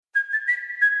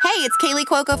Hey, it's Kaylee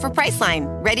Cuoco for Priceline.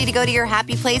 Ready to go to your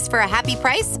happy place for a happy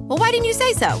price? Well, why didn't you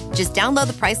say so? Just download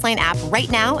the Priceline app right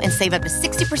now and save up to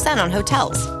 60% on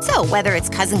hotels. So whether it's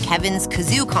Cousin Kevin's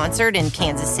Kazoo Concert in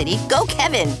Kansas City, go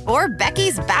Kevin, or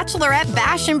Becky's Bachelorette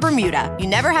Bash in Bermuda, you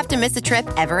never have to miss a trip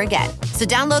ever again. So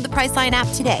download the Priceline app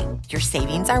today. Your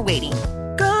savings are waiting.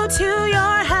 Go to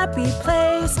your happy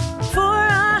place for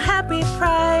a happy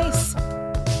price.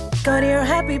 Go to your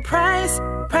happy price,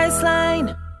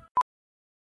 Priceline.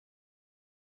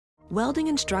 Welding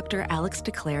instructor Alex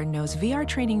DeClaire knows VR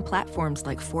training platforms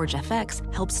like Forge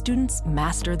FX help students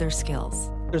master their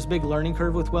skills. There's a big learning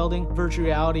curve with welding. Virtual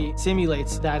reality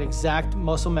simulates that exact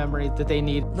muscle memory that they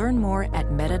need. Learn more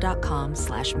at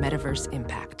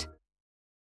meta.com/metaverseimpact.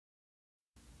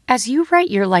 As you write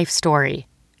your life story,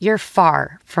 you're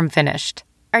far from finished.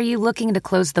 Are you looking to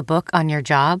close the book on your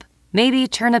job? Maybe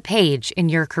turn a page in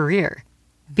your career?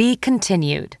 Be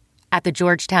continued at the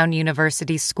Georgetown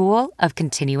University School of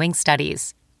Continuing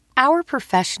Studies. Our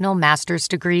professional master's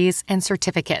degrees and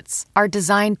certificates are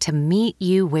designed to meet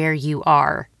you where you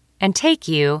are and take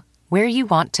you where you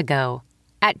want to go.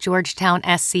 At Georgetown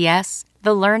SCS,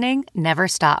 the learning never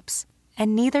stops,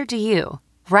 and neither do you.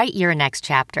 Write your next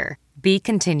chapter. Be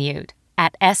continued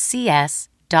at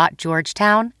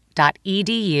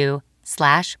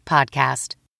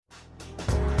scs.georgetown.edu/podcast.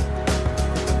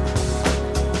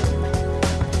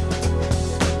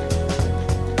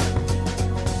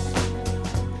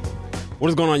 What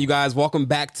is going on, you guys? Welcome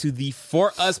back to the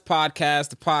For Us podcast,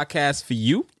 the podcast for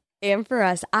you. And for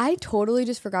us. I totally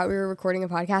just forgot we were recording a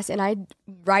podcast, and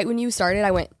right when you started,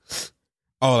 I went...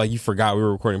 Oh, like you forgot we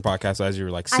were recording podcasts as you were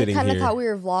like sitting here. I kind of thought we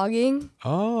were vlogging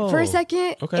for a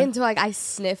second. Okay. And so like I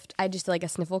sniffed. I just did like a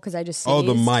sniffle because I just sneezed. Oh,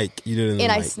 the mic. You did it in the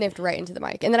mic. And I sniffed right into the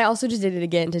mic. And then I also just did it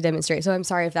again to demonstrate. So I'm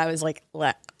sorry if that was like to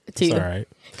you. It's all right.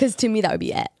 Because to me, that would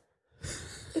be it.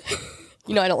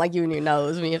 You know, I don't like you in your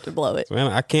nose when you have to blow it. Savannah,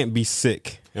 I can't be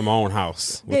sick in my own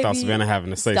house without Savannah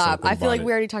having to say something. I feel like it.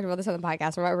 we already talked about this on the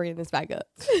podcast. We're not bringing this back up.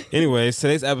 Anyways,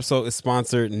 today's episode is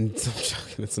sponsored, and I'm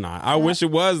joking, it's not. I wish it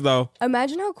was, though.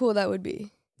 Imagine how cool that would be.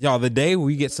 Y'all, the day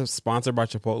we get some sponsored by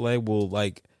Chipotle, we'll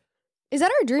like... Is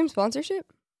that our dream sponsorship?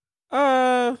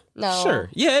 No. Sure.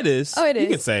 Yeah, it is. Oh, it is? You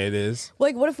can say it is.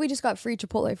 Like, what if we just got free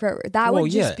Chipotle forever? That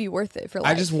would just be worth it for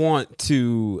life. I just want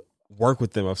to work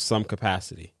with them of some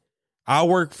capacity. I'll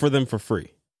work for them for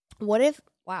free. What if...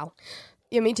 Wow.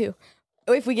 Yeah, me too.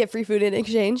 If we get free food in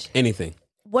exchange? Anything.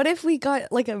 What if we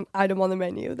got like an item on the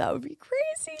menu? That would be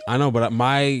crazy. I know, but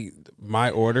my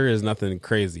order is nothing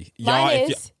crazy. Mine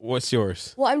is. What's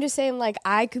yours? Well, I'm just saying like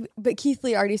I could... But Keith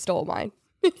Lee already stole mine.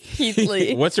 Keith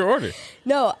Lee. What's your order?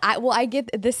 No, I get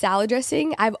the salad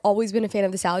dressing. I've always been a fan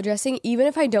of the salad dressing, even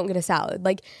if I don't get a salad.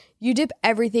 Like, you dip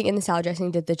everything in the salad dressing.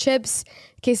 Did the chips,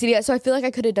 quesadilla. So I feel like I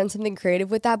could have done something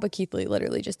creative with that, but Keith Lee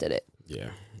literally just did it.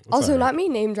 Yeah. Also, not me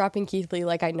name dropping Keith Lee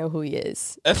like I know who he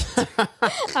is.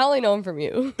 I only know him from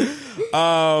you.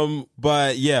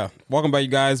 But yeah, welcome back, you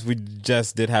guys. We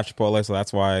just did have Chipotle, so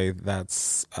that's why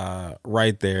that's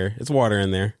right there. It's water in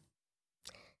there.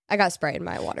 I got Sprite in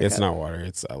my water It's cup. not water,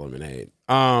 it's lemonade.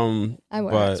 I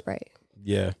want Sprite.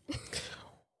 Yeah.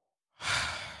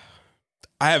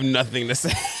 I have nothing to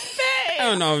say. I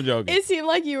don't know, I'm joking. It seemed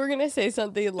like you were gonna say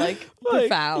something like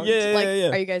profound. Yeah.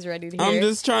 Are you guys ready to hear? I'm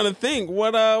just trying to think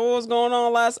what was going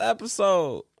on last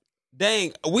episode.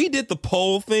 Dang, we did the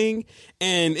poll thing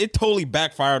and it totally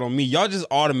backfired on me. Y'all just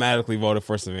automatically voted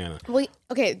for Savannah. Well,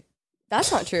 okay,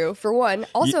 that's not true. For one,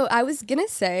 also I was gonna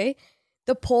say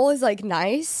the poll is like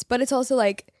nice, but it's also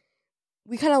like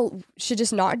we kind of should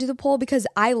just not do the poll because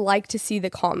I like to see the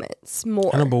comments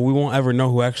more. I know, but we won't ever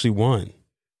know who actually won.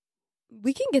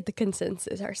 We can get the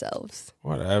consensus ourselves.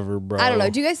 Whatever, bro. I don't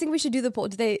know. Do you guys think we should do the poll?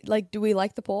 Do we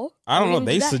like the poll? I don't know.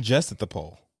 They suggested the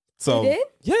poll. So, they did?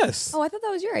 Yes. Oh, I thought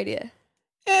that was your idea.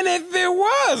 And if it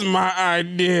was my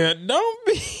idea, don't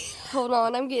be... Hold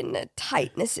on, I'm getting a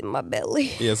tightness in my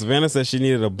belly. Yeah, Savannah said she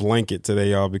needed a blanket today,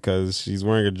 y'all, because she's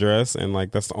wearing a dress and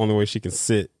like that's the only way she can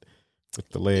sit with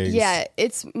the legs. Yeah,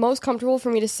 it's most comfortable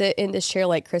for me to sit in this chair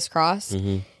like crisscross.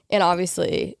 Mm-hmm. And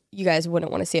obviously, you guys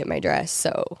wouldn't want to see it in my dress,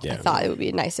 so I thought it would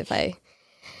be nice if I...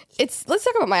 Let's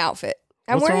talk about my outfit.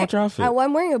 What's wrong with your outfit?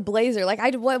 I'm wearing a blazer. Like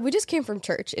we just came from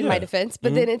church, in my defense,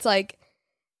 but then it's like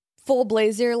full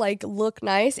blazer, like look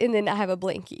nice, and then I have a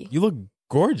blankie. You look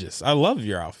gorgeous. I love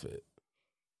your outfit.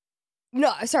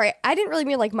 No, sorry, I didn't really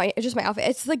mean like just my outfit.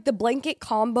 It's like the blanket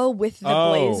combo with the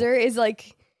blazer is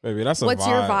like. Baby, that's a what's vibe.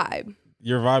 your vibe?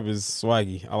 Your vibe is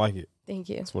swaggy. I like it. Thank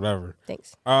you. It's whatever.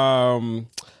 Thanks.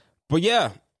 But yeah,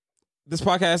 this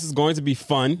podcast is going to be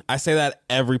fun. I say that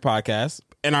every podcast.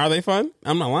 And are they fun?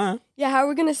 I'm not lying. Yeah, how are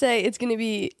we gonna say it's gonna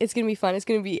be fun? It's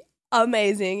gonna be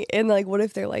amazing. And like, what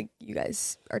if they're like, you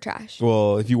guys are trash?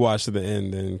 Well, if you watched to the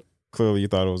end, then clearly you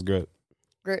thought it was good.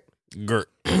 Great. We're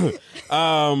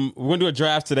gonna do a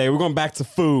draft today. We're going back to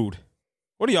food.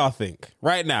 What do y'all think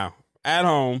right now at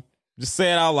home? Just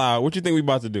say it out loud. What you think we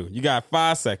about to do? You got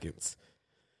 5 seconds.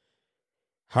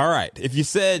 All right. If you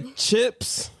said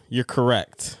chips, you're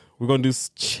correct. We're gonna do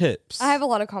chips. I have a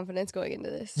lot of confidence going into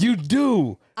this. You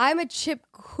do. I'm a chip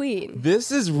queen.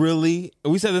 This is really.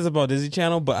 We said this about Disney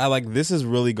Channel, but I like this is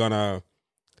really gonna.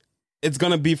 It's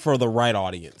gonna be for the right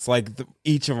audience, like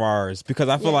each of ours, because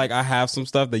I feel like I have some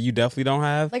stuff that you definitely don't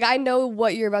have. Like I know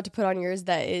what you're about to put on yours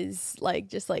that is like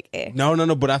just like eh.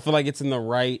 No, but I feel like it's in the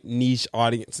right niche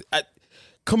audience.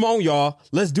 Come on, y'all,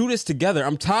 let's do this together.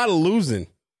 I'm tired of losing.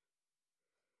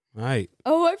 All right.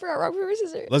 Oh, I forgot rock, paper,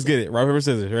 scissors. Let's get it. Rock, paper,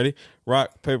 scissors. Ready?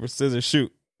 Rock, paper, scissors,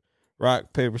 shoot.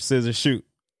 Rock, paper, scissors, shoot.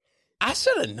 I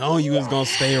should have known you was gonna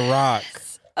stay rock.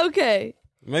 Okay.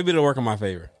 Maybe it'll work in my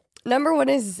favor. Number one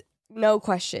is no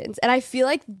questions. And I feel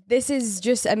like this is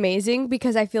just amazing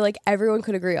because I feel like everyone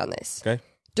could agree on this. Okay.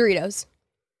 Doritos.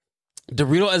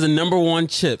 Dorito as a number one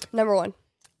chip. Number one.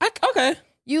 Okay.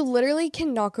 You literally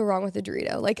cannot go wrong with a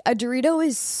Dorito. Like a Dorito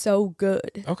is so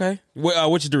good. Okay.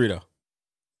 Which Dorito?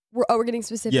 We're getting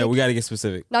specific. Yeah, we got to get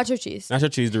specific. Nacho cheese. Nacho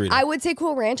cheese Dorito. I would say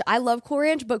Cool Ranch. I love Cool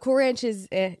Ranch, but Cool Ranch is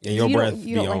eh. And your breath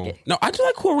you don't like it. No, I do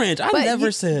like Cool Ranch. I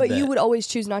never said that. But you would always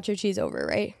choose nacho cheese over,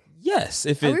 right? Yes,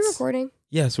 if Are it's. we recording?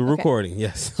 Yes, we're recording.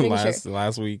 Yes,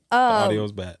 last week the audio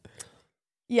was bad.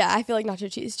 Yeah, I feel like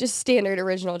nacho cheese, just standard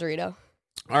original Dorito.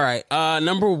 All right,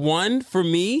 number one for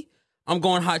me, I'm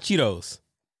going hot Cheetos.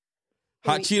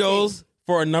 Hot Cheetos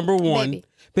for a number one.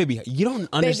 Baby, you don't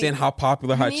understand how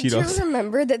popular hot Cheetos. You need to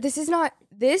remember that this is not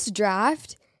this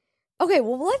draft. Okay,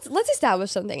 well let's establish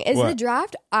something. Is the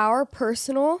draft our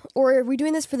personal, or are we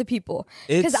doing this for the people?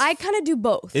 Because I kind of do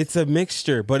both. It's a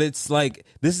mixture, but it's like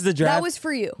this is the draft. That was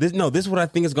for you. This is what I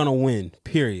think is gonna win.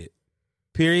 Period.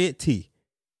 T.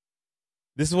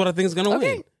 This is what I think is gonna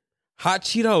win. Hot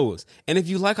Cheetos, and if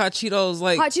you like hot Cheetos,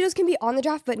 like hot Cheetos can be on the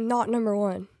draft, but not number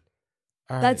one.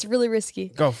 All right. That's really risky.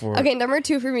 Go for it. Okay, number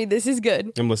two for me. This is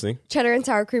good. I'm listening. Cheddar and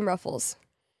sour cream ruffles.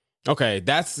 Okay,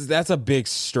 that's a big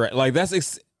stretch. Like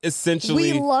that's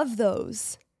essentially we love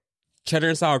those. Cheddar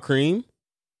and sour cream.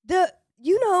 They're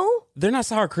not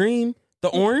sour cream. The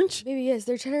orange. Maybe yes,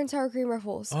 they're cheddar and sour cream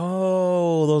ruffles.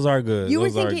 Oh, those are good. You were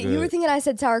thinking I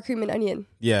said sour cream and onion.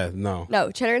 Yeah, no.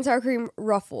 No, cheddar and sour cream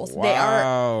ruffles. Wow. They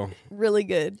are really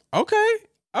good. Okay.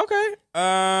 You're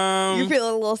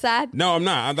feeling a little sad? No, I'm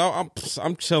not.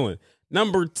 I'm chilling.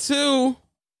 Number two,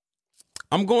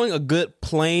 I'm going a good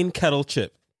plain kettle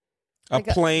chip. A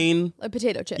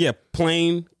potato chip. Yeah,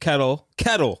 plain kettle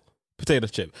potato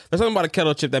chip. There's something about a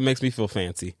kettle chip that makes me feel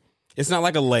fancy. It's not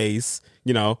like a Lay's,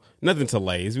 nothing to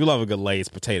Lay's. We love a good Lay's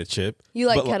potato chip. You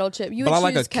like kettle chip. You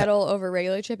would choose kettle over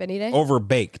regular chip any day? Over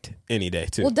baked any day,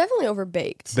 too. Well, definitely over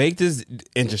baked. Baked is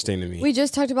interesting to me. We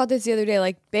just talked about this the other day.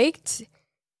 Like, baked,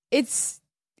 it's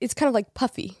kind of like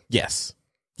puffy. Yes.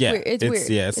 Yeah. It's weird.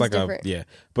 Yeah, it's like different.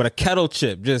 But a kettle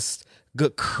chip, just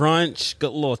good crunch,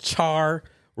 good little char.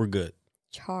 We're good.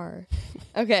 Char.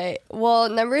 Okay. Well,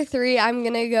 number three, I'm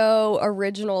going to go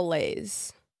original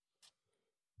Lay's.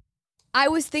 I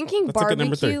was thinking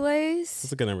barbecue Lay's.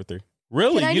 Let's look at number three.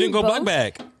 Really? You didn't go black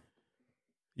bag?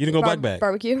 You didn't go black bag?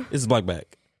 Barbecue? This is black bag.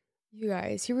 You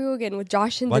guys, here we go again with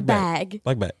Josh in black the bag.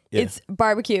 Black bag. Yeah. It's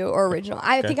barbecue or original.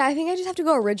 I think I just have to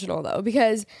go original though,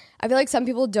 because I feel like some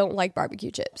people don't like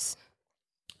barbecue chips.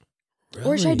 Really?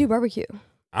 Or should I do barbecue?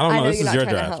 I don't know. This is your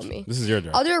draft. Help me. This is your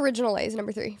draft. I'll do original Lay's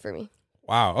number three for me.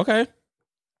 Wow. Okay.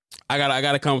 I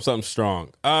gotta come with something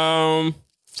strong.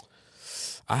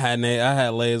 I had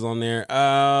Lay's on there.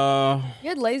 You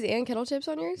had Lay's and kettle chips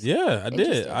on yours? Yeah,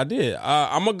 I did.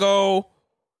 I'm gonna go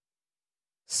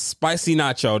spicy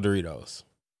nacho Doritos.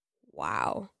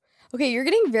 Wow. Okay, you're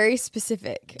getting very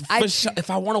specific. If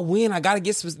I want to win, I gotta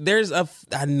get.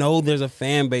 I know there's a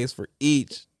fan base for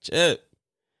each chip.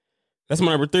 That's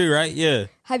my number three, right? Yeah.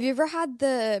 Have you ever had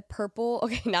the purple?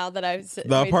 Okay, now that I've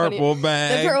the purple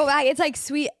bag. The purple bag. It's like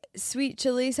sweet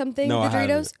chili something. No, the I Doritos.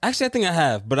 Haven't. Actually, I think I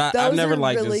have, but I've never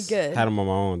really good. Had them on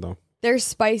my own though. They're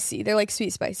spicy. They're like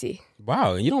sweet spicy.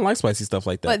 Wow, you don't like spicy stuff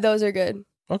like that. But those are good.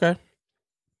 Okay.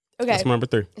 That's my number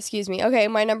three. Excuse me. Okay,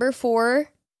 my number four,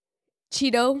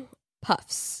 Cheeto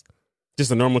Puffs.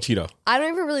 Just a normal Cheeto. I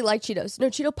don't even really like Cheetos. No,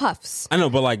 Cheeto Puffs. I know,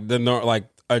 but like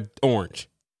orange.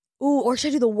 Ooh, or should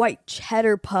I do the white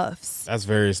cheddar puffs? That's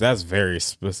very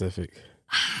specific.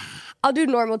 I'll do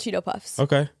normal Cheeto Puffs.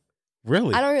 Okay.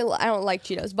 Really? I don't like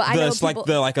Cheetos, but I know people.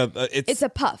 It's a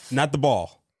puff. Not the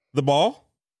ball. The ball?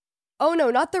 Oh no,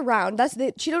 not the round.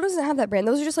 Cheeto doesn't have that brand.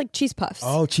 Those are just like cheese puffs.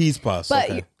 Oh, cheese puffs. But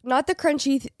okay. not the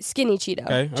crunchy skinny Cheeto.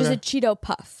 Okay, Just a okay. Cheeto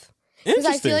puff. Because I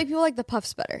Interesting. feel like people like the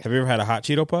puffs better. Have you ever had a hot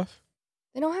Cheeto puff?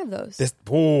 They don't have those.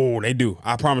 They do.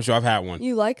 I promise you, I've had one.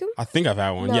 You like them? I think I've had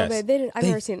one. No, yes. babe, they didn't. I've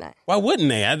never seen that. Why wouldn't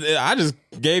they? I just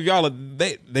gave y'all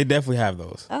They definitely have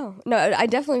those. Oh no, I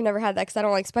definitely never had that because I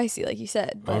don't like spicy, like you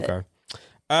said. But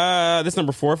Okay. This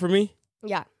number 4 for me.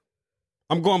 yeah.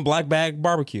 I'm going black bag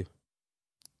barbecue.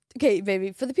 Okay,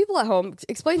 baby. For the people at home,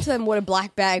 explain to them what a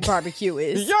black bag barbecue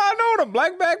is. Y'all know what a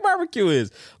black bag barbecue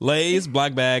is. Lay's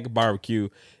black bag barbecue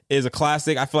is a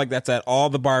classic. I feel like that's at all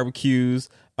the barbecues.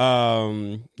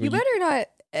 You better not.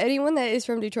 Anyone that is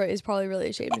from Detroit is probably really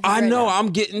ashamed of you I right know. now. I'm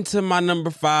getting to my number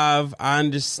 5. I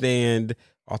understand.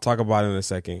 I'll talk about it in a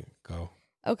second. Go.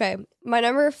 Okay, my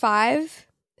number 5,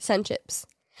 Sun Chips.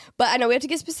 But I know we have to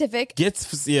get specific. The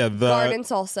Garden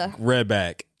salsa. red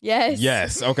bag. Yes.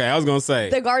 Yes. Okay. I was gonna say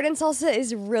The garden salsa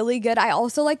is really good. I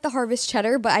also like the harvest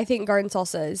cheddar, but I think garden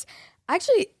salsa is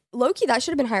actually low-key, that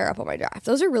should have been higher up on my draft.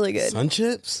 Those are really good. sun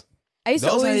chips. I used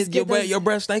to Those always had get those. your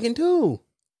breath stinking too.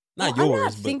 Not Well, yours, I'm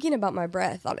not but thinking about my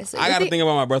breath, honestly. I gotta think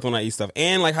about my breath when I eat stuff.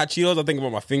 And like hot Cheetos, I think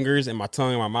about my fingers and my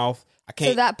tongue and my mouth. I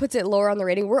can't. So that puts it lower on the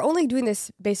rating. We're only doing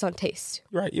this based on taste.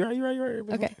 You're right.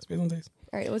 Okay. It's based on taste.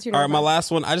 All right, what's your All right, number my 5? last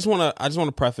one. I just want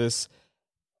to preface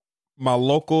my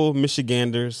local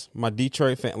Michiganders, my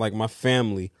Detroit my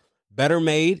family. Better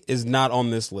Made is not on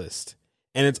this list,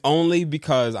 and it's only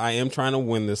because I am trying to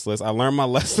win this list. I learned my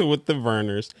lesson with the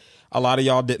Vernors. A lot of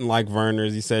y'all didn't like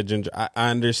Vernors. You said ginger. I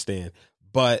understand,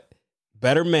 but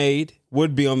Better Made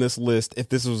would be on this list if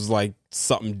this was like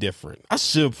something different. I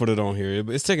should put it on here,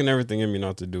 but it's taking everything in me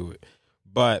not to do it.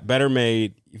 But Better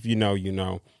Made, if you know, you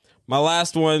know. My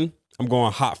last one, I'm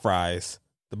going hot fries,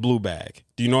 the blue bag.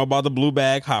 Do you know about the blue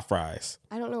bag hot fries?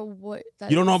 I don't know what that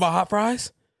You don't know is. about hot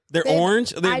fries? They're Babe,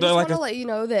 orange. I They're just like want to let you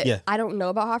know that Yeah. I don't know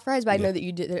about hot fries, but I know that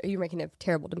you're making a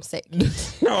terrible mistake.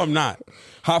 No, I'm not.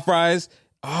 Hot fries.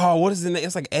 Oh, what is the name?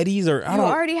 It's like Eddie's or I You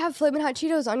don't. already have Flamin' Hot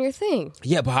Cheetos on your thing.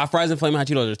 Yeah, but hot fries and Flamin' Hot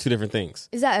Cheetos are two different things.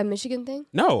 Is that a Michigan thing?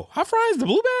 No, hot fries, the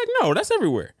blue bag. No, that's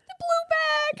everywhere. Blue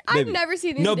bag. I've Baby. never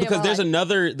seen these. No, a day in because my there's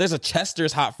life. there's a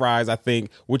Chester's hot fries, I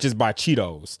think, which is by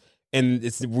Cheetos. And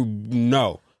it's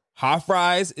no. Hot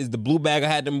fries is the blue bag. I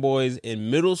had them boys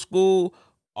in middle school.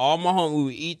 All my home, we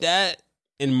would eat that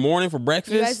in the morning for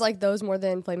breakfast. You guys like those more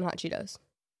than Flamin' Hot Cheetos?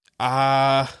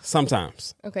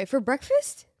 Sometimes. Okay, for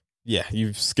breakfast? Yeah,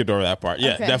 you've skipped over that part.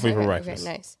 Yeah, Okay, definitely for okay, breakfast.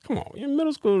 Okay, nice. Come on, you're in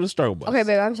middle school to struggle bus. Okay,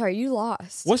 babe, I'm sorry. You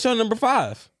lost. What's your number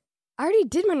 5? I already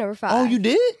did my number 5. Oh, you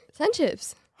did? Sun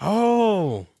Chips.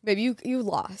 Oh. Babe, you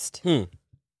lost. I Do you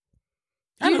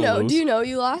didn't know? lose. Do you know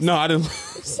you lost? No, I didn't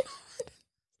lose.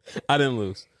 I didn't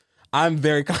lose. I'm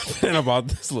very confident about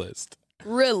this list.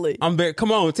 Really?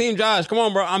 Come on, Team Josh. Come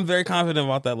on, bro. I'm very confident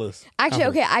about that list. Actually,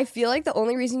 Confident. okay, I feel like the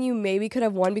only reason you maybe could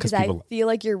have won because I people- feel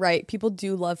like you're right. People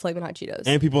do love Flamin' Hot Cheetos.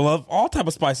 And people love all type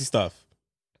of spicy stuff.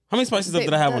 How many spicy stuff Babe,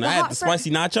 did I have the- when the I had hot the fri-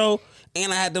 spicy nacho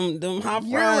and I had them hot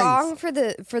You're fries? wrong for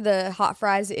the hot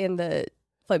fries and the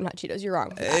Flamin' Hot Cheetos. You're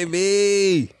wrong. For that.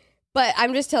 Baby. But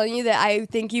I'm just telling you that I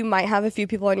think you might have a few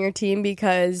people on your team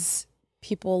because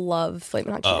people love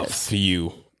Flamin' Hot A Cheetos.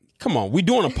 few. Come on, we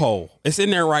doing a poll. It's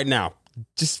in there right now.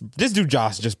 Just do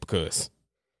Josh just because.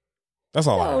 That's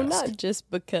all I No, ask. not just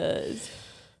because.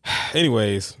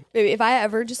 Anyways, Baby, if I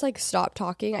ever just like stop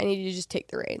talking, I need you to just take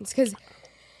the reins because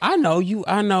I know you.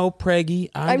 I know, Preggy.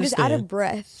 I'm just out of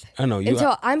breath. I know you. And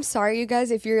so I'm sorry, you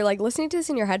guys, if you're like listening to this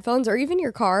in your headphones or even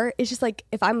your car, it's just like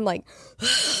if I'm like,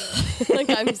 like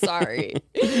I'm sorry.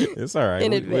 It's all right.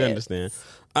 In We advance.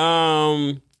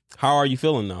 understand. How are you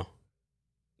feeling though?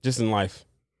 Just in life.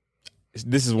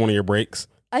 This is one of your breaks.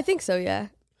 I think so, yeah.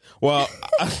 Well,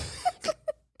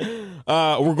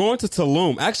 we're going to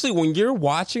Tulum. Actually, when you're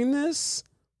watching this,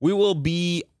 we will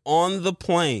be on the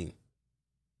plane.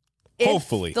 If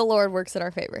Hopefully. the Lord works in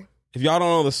our favor. If y'all don't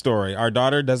know the story, our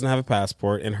daughter doesn't have a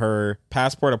passport, and her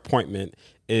passport appointment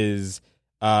is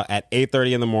at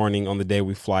 8:30 in the morning on the day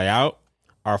we fly out.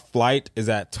 Our flight is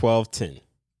at 12:10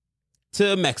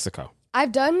 to Mexico.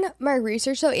 I've done my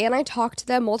research though, and I talked to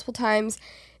them multiple times.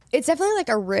 It's definitely like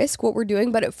a risk what we're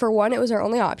doing, but for one, it was our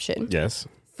only option. Yes.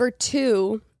 For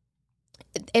two,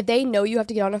 if they know you have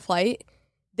to get on a flight,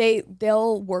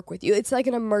 they'll work with you. It's like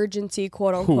an emergency,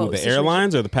 quote unquote. Who, the situation.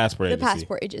 airlines or the passport The agency?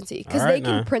 passport agency, because All right, they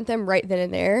can nah. print them right then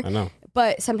and there. I know.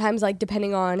 But sometimes, like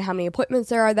depending on how many appointments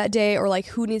there are that day, or like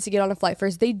who needs to get on a flight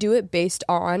first, they do it based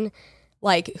on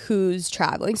like who's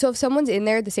traveling. So if someone's in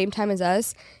there at the same time as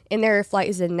us, and their flight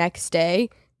is the next day,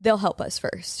 they'll help us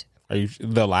first.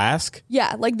 They'll ask?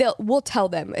 Yeah, like we'll tell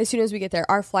them as soon as we get there.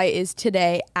 Our flight is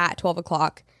today at 12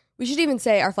 o'clock. We should even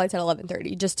say our flight's at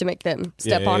 11:30 just to make them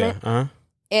step on it. Uh-huh.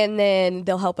 And then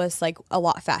they'll help us like a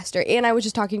lot faster. And I was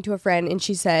just talking to a friend and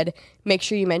she said, make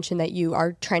sure you mention that you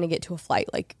are trying to get to a flight,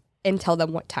 like, and tell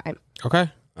them what time. Okay.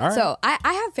 All right. So I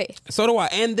have faith. So do I.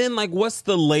 And then, like, what's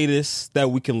the latest that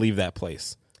we can leave that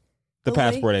place? The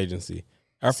passport agency.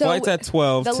 Our flight's at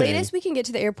 12. The latest we can get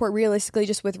to the airport, realistically,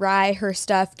 just with Rye, her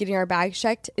stuff, getting our bags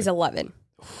checked, is 11.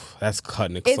 That's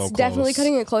cutting it so close. It's definitely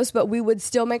cutting it close, but we would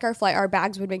still make our flight. Our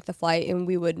bags would make the flight, and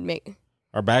we would make...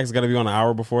 Our bags got to be on an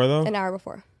hour before, though? An hour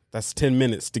before. That's 10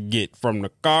 minutes to get from the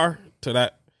car to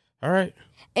that. All right.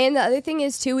 And the other thing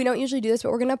is, too, we don't usually do this,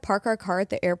 but we're going to park our car at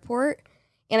the airport.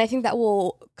 And I think that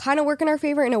will kind of work in our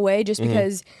favor in a way, just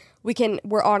because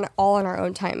we're all on our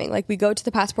own timing. Like, we go to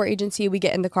the passport agency, we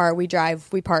get in the car, we drive,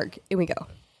 we park, and we go.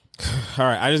 All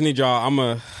right. I just need y'all. I'm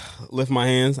going to lift my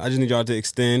hands. I just need y'all to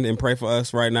extend and pray for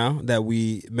us right now that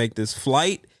we make this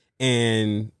flight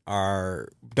and our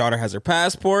daughter has her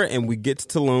passport and we get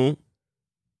to Tulum.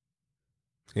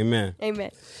 Amen.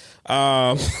 Amen.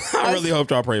 I really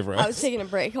hope y'all pray for us. I was taking a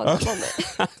break on that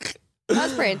moment. I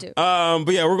was praying too. But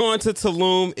yeah, we're going to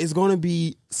Tulum. It's going to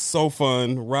be so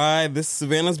fun. Right?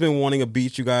 Savannah's been wanting a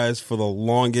beach, you guys, for the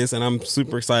longest, and I'm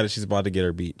super excited she's about to get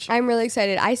her beach. I'm really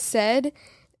excited. I said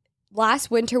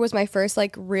last winter was my first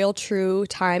like real true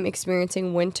time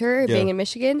experiencing winter being in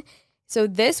Michigan. So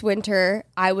this winter,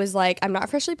 I was like, I'm not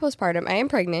freshly postpartum. I am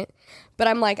pregnant. But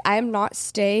I'm like, I am not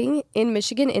staying in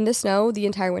Michigan in the snow the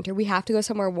entire winter. We have to go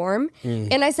somewhere warm.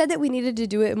 And I said that we needed to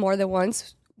do it more than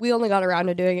once. We only got around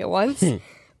to doing it once.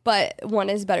 But one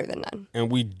is better than none.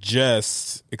 And we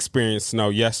just experienced snow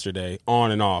yesterday,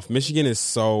 on and off. Michigan is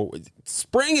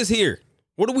spring is here.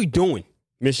 What are we doing,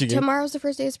 Michigan? Tomorrow's the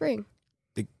first day of spring.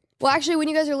 Well, actually, when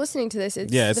you guys are listening to this,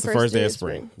 it's the first day of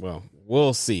spring. Well,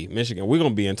 we'll see. Michigan, we're going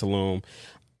to be in Tulum.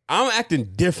 I'm acting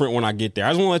different when I get there.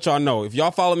 I just want to let y'all know. If y'all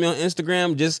follow me on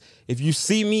Instagram, just if you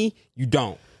see me, you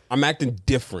don't. I'm acting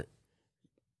different.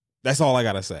 That's all I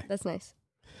got to say. That's nice.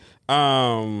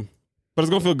 But it's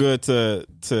going to feel good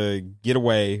to get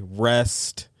away,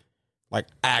 rest, like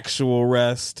actual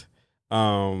rest.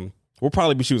 We'll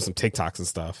probably be shooting some TikToks and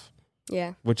stuff.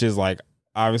 Yeah. Which is like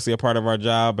obviously a part of our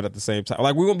job, but at the same time,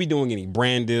 like we won't be doing any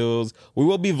brand deals. We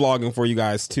will be vlogging for you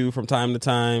guys too from time to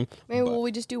time. Maybe will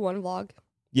we just do one vlog?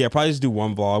 Yeah, probably just do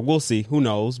one vlog. We'll see. Who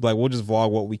knows? Like we'll just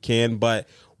vlog what we can, but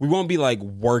we won't be like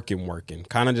working.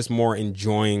 Kind of just more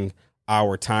enjoying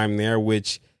our time there,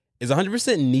 which is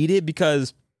 100% needed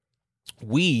because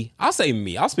I'll say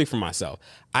me, I'll speak for myself.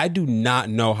 I do not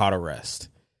know how to rest.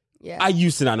 Yeah. I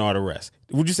used to not know how to rest.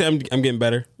 Would you say I'm getting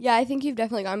better? Yeah, I think you've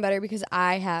definitely gotten better because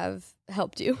I have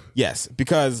helped you. Yes,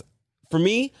 because for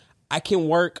me, I can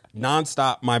work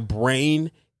nonstop. My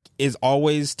brain is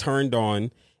always turned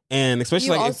on, and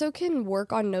especially you also can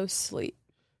work on no sleep.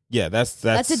 Yeah, that's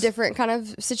a different kind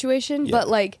of situation. Yeah. But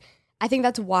like, I think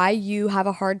that's why you have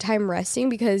a hard time resting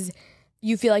because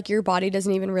you feel like your body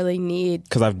doesn't even really need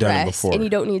because I've done rest, it before, and you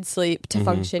don't need sleep to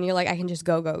function. You're like, I can just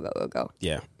go.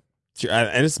 Yeah.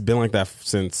 And it's been like that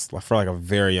for like a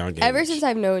very young age. Ever since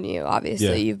I've known you,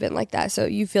 obviously, you've been like that. So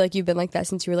you feel like you've been like that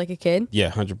since you were like a kid? Yeah,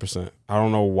 100%. I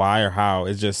don't know why or how.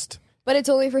 It's just... But it's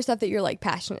only for stuff that you're like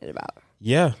passionate about.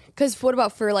 Yeah. Because what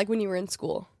about for like when you were in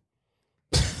school?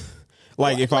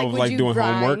 Like if I was like doing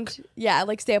homework? Yeah,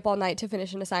 like stay up all night to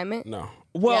finish an assignment? No.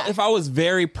 Well, if I was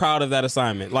very proud of that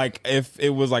assignment, like if it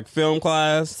was like film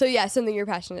class. So yeah, something you're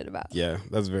passionate about. Yeah,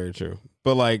 that's very true.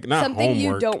 But like not something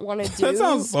homework. You don't want to do. That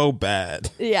sounds so bad.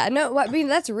 Yeah, no, I mean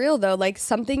that's real though. Like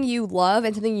something you love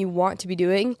and something you want to be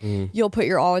doing, you'll put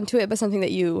your all into it. But something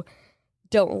that you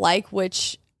don't like,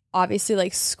 which obviously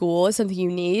like school is something you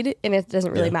need, and it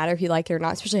doesn't really matter if you like it or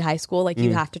not. Especially high school, like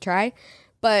you have to try.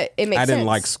 But it makes sense. I didn't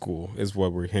like school, is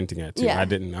what we're hinting at too. Yeah.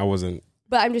 I wasn't.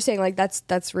 But I'm just saying, like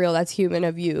that's real. That's human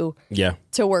of you. Yeah.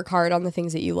 To work hard on the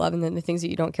things that you love, and then the things that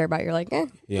you don't care about, you're like, eh.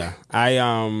 Yeah,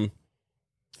 I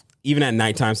even at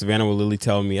nighttime, Savannah would literally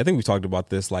tell me, I think we talked about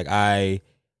this, like I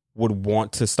would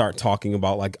want to start talking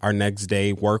about like our next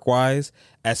day work-wise,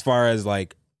 as far as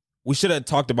like we should have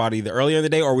talked about it either earlier in the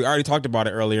day or we already talked about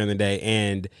it earlier in the day,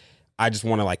 and I just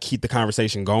want to like keep the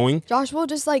conversation going. Josh will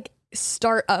just like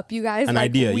start up, you guys. An like,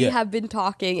 idea, we have been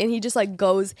talking, and he just like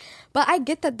goes. But I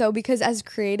get that though, because as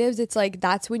creatives, it's like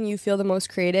that's when you feel the most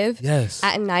creative. Yes.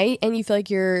 At night, and you feel like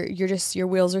your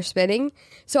wheels are spinning.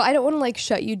 So I don't want to like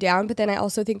shut you down, but then I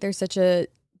also think there's such a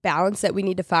balance that we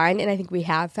need to find, and I think we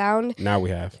have found. Now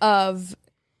we have.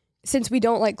 Since we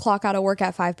don't like clock out of work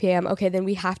at 5 p.m., okay, then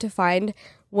we have to find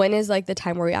when is like the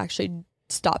time where we actually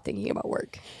stop thinking about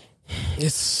work.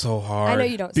 It's so hard. I know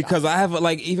you don't because stop. I have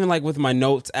like even like with my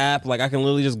notes app, like I can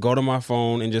literally just go to my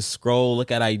phone and just scroll,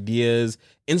 look at ideas.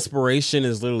 Inspiration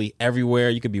is literally everywhere.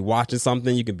 You could be watching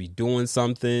something, you could be doing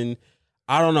something.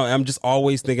 I don't know. I'm just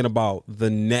always thinking about the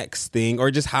next thing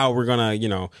or just how we're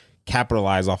gonna,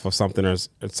 capitalize off of something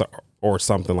or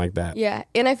something like that. Yeah,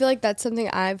 and I feel like that's something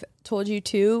I've told you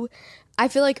too. I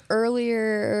feel like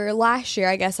earlier last year,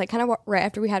 I guess, like kind of right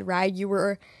after we had Ride,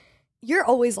 you're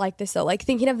always like this though, like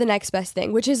thinking of the next best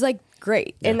thing, which is like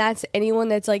great. Yeah. And that's anyone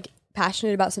that's like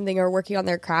passionate about something or working on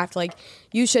their craft, like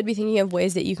you should be thinking of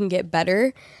ways that you can get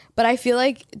better. But I feel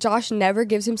like Josh never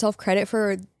gives himself credit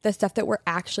for the stuff that we're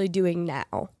actually doing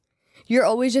now. You're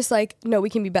always just like, no, we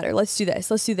can be better. Let's do this.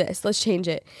 Let's do this. Let's change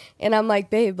it. And I'm like,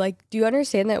 babe, like, do you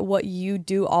understand that what you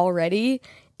do already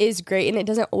is great and it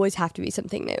doesn't always have to be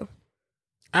something new?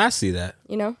 I see that.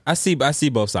 I see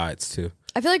both sides too.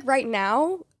 I feel like right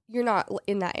now you're not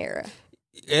in that era.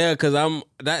 Yeah, because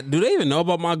do they even know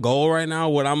about my goal right now?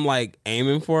 What I'm like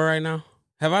aiming for right now?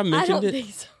 Have I mentioned I don't it?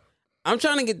 think so. I'm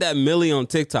trying to get that milli on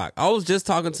TikTok. I was just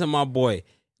talking to my boy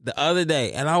the other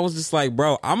day, and I was just like,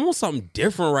 bro, I'm on something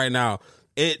different right now.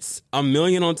 It's 1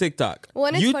 million on TikTok. Well,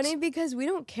 and it's funny because we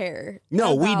don't care.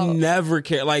 No, we never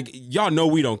care. Like, y'all know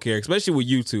we don't care, especially with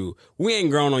YouTube. We ain't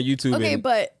grown on YouTube. Okay,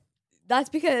 but that's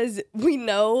because we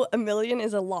know 1 million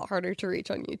is a lot harder to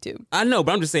reach on YouTube. I know,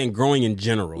 but I'm just saying growing in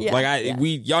general. Yeah,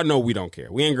 y'all know we don't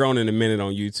care. We ain't grown in a minute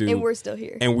on YouTube. And we're still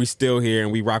here. And we still here,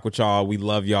 and we rock with y'all. We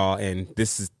love y'all, and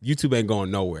YouTube ain't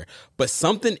going nowhere. But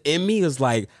something in me is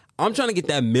like, I'm trying to get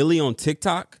that milli on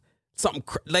TikTok. Something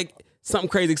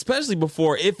crazy, especially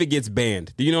if it gets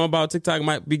banned. Do you know about TikTok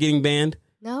might be getting banned?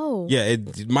 No. Yeah,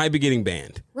 it might be getting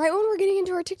banned. Right when we're getting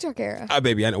into our TikTok era.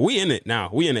 Baby, I know. We in it now.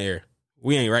 We in the air.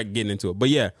 We ain't getting into it. But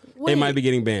yeah, it might be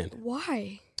getting banned.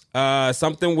 Why?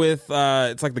 Something with,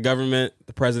 it's like the government,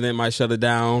 the president might shut it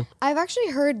down. I've actually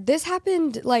heard this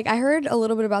happened, like I heard a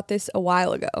little bit about this a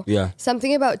while ago. Yeah.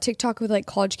 Something about TikTok with like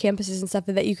college campuses and stuff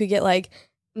that you could get like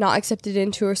not accepted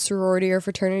into a sorority or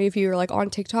fraternity if you were like on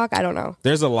TikTok. I don't know.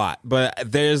 There's a lot, but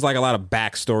there's like a lot of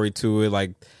backstory to it.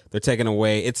 Like they're taking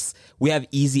away. We have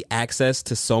easy access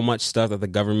to so much stuff that the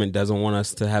government doesn't want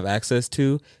us to have access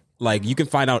to. Like you can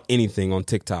find out anything on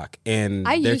TikTok, and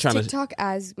they're use trying TikTok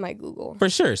as my Google for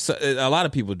sure. So, a lot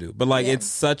of people do, but like it's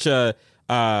such a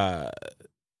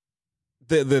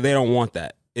they don't want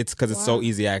that. It's because it's so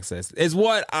easy access. Is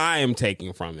what I am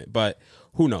taking from it, but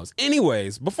who knows?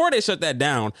 Anyways, before they shut that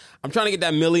down, I'm trying to get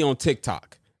that milli on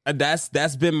TikTok.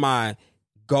 That's been my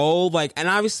goal. Like, and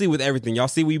obviously with everything, y'all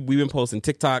see we've been posting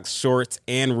TikToks, shorts,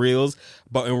 and reels,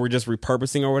 and we're just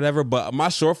repurposing or whatever. But my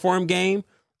short form game,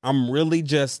 I'm really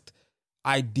just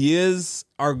ideas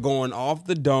are going off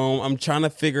the dome. I'm trying to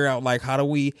figure out like how do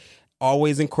we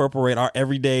always incorporate our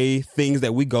everyday things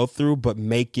that we go through, but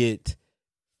make it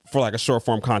for like a short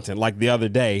form content. Like the other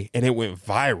day, and it went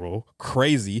viral,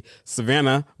 crazy.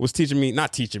 Savannah was using me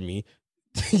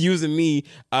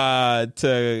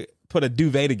to put a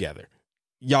duvet together.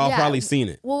 Y'all probably seen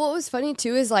it. Well, what was funny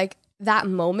too is like that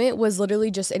moment was literally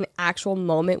just an actual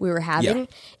moment we were having. Yeah.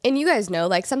 And you guys know,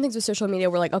 like some things with social media,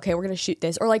 we're like, okay, we're going to shoot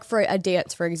this. Or like for a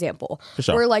dance, for example,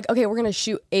 we're like, okay, we're going to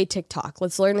shoot a TikTok.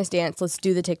 Let's learn this dance. Let's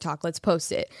do the TikTok. Let's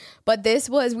post it. But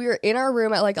we were in our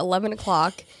room at like 11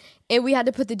 o'clock and we had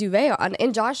to put the duvet on.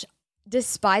 And Josh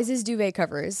despises duvet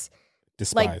covers.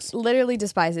 Like literally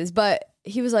despises. But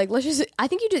he was like, I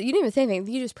think you didn't even say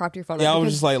anything. You just propped your phone up. Yeah, I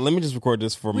was just like, let me just record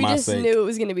this for my sake. We just knew it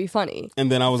was going to be funny.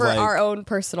 And then I was for our own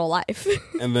personal life.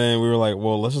 And then we were like,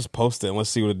 well, let's just post it and let's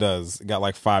see what it does. It got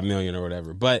like 5 million or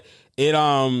whatever. But it,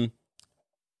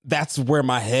 that's where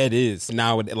my head is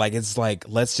now. It's like,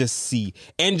 let's just see.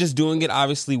 And just doing it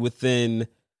obviously within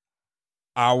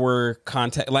our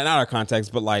context, like not our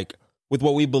context, but like with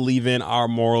what we believe in, our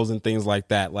morals and things like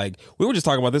that. Like we were just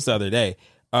talking about this the other day.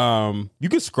 You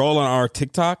can scroll on our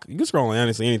TikTok. You can scroll on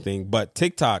honestly anything, but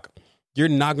TikTok, you're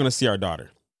not going to see our daughter.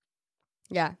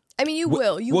 Yeah. I mean, you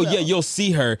will. You will. Yeah, you'll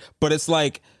see her, but it's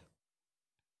like,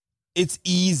 it's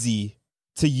easy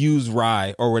to use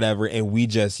Rye or whatever, and we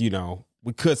just,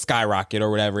 we could skyrocket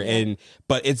or whatever. Yeah.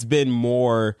 But it's been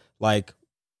more like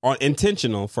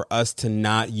intentional for us to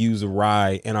not use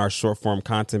Rye in our short form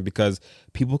content because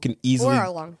people can easily, or our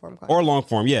long form content. Or long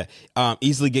form, yeah,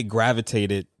 easily get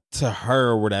gravitated to her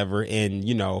or whatever, and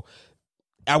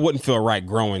I wouldn't feel right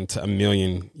growing to 1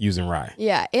 million using Rye.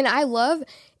 Yeah, and I love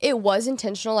it was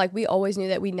intentional. Like we always knew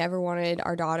that we never wanted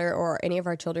our daughter or any of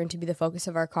our children to be the focus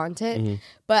of our content. Mm-hmm.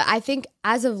 But I think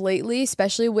as of lately,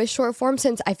 especially with short form,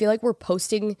 since I feel like we're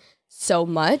posting so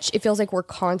much, it feels like we're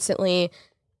constantly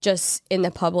just in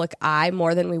the public eye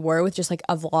more than we were with just like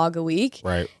a vlog a week.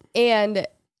 Right. And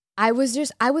I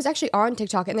was actually on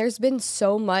TikTok, and there's been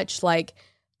so much like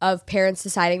of parents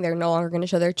deciding they're no longer going to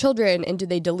show their children, and do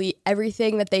they delete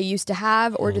everything that they used to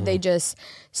have, or do they just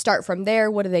start from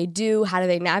there? What do they do? How do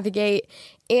they navigate?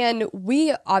 And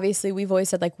we've always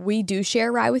said like we do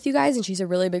share Rye with you guys, and she's a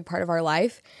really big part of our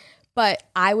life. But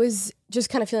I was just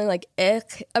kind of feeling like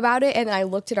ick about it, and I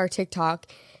looked at our TikTok,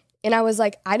 and I was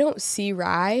like, I don't see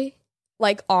Rye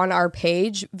like on our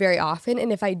page very often,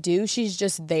 and if I do, she's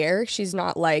just there. She's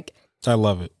not like I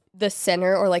love it. The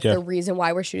center or like the reason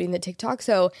why we're shooting the TikTok.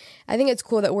 So I think it's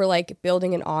cool that we're like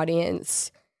building an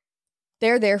audience.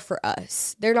 They're there for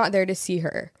us. They're not there to see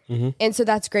her. Mm-hmm. And so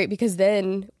that's great, because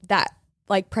then that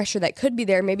like pressure that could be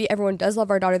there, maybe everyone does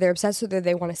love our daughter, they're obsessed with her,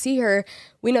 they want to see her.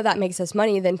 We know that makes us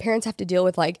money. Then parents have to deal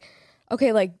with like,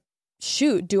 okay, like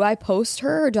shoot, do I post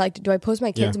her, or do I post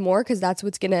my kids more because that's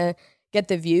what's going to get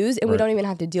the views? And we don't even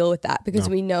have to deal with that because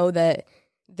we know that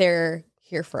they're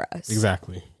here for us.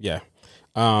 Exactly. Yeah.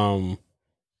 We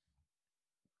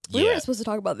weren't supposed to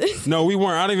talk about this. No, we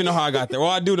weren't. I don't even know how I got there. Well,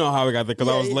 I do know how I got there, because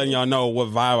I was letting y'all know what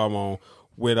vibe I'm on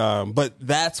with. But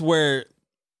that's where,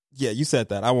 you said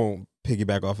that. I won't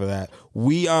piggyback off of that.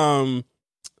 We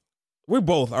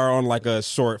both are on like a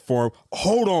short form.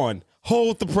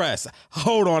 Hold the press.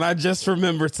 Hold on. I just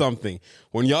remembered something.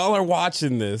 When y'all are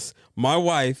watching this, my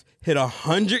wife hit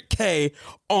 100K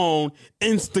on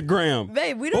Instagram.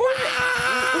 Babe, we don't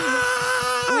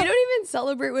even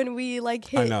celebrate when we like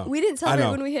hit. I know. We didn't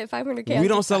celebrate when we hit 500K. We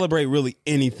don't celebrate really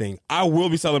anything. I will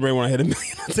be celebrating when I hit 1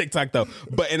 million on TikTok though.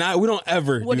 But we don't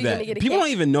ever do that. People don't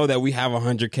even know that we have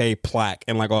 100K plaque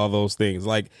and like all those things.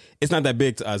 Like it's not that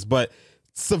big to us. But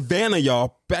Savannah,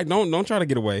 y'all, back don't try to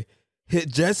get away.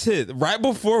 Hit right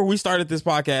before we started this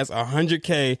podcast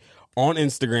 100K on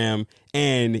Instagram,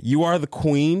 and you are the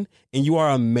queen and you are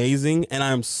amazing, and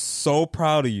I'm so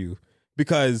proud of you,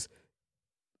 because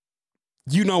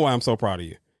you know why I'm so proud of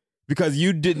you, because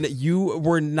you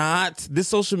were not, this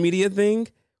social media thing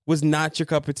was not your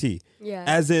cup of tea. Yeah.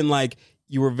 As in like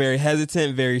you were very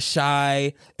hesitant, very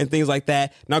shy and things like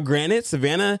that. Now granted,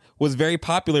 Savannah was very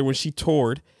popular when she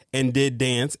toured and did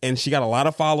dance, and she got a lot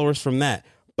of followers from that,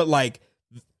 but like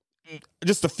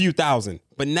just a few thousand.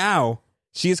 But now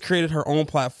she has created her own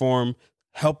platform,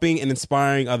 helping and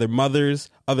inspiring other mothers,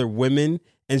 other women,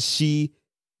 and she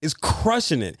is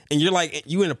crushing it. And you're like,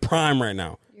 you in a prime right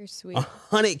now. You're sweet.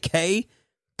 100K?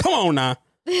 Come on now.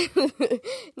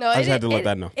 No, I just had to let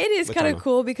that know. It is kind of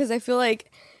cool, because I feel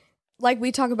like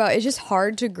we talk about, it's just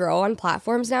hard to grow on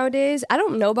platforms nowadays. I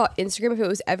don't know about Instagram if it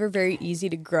was ever very easy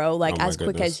to grow as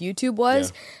quick as YouTube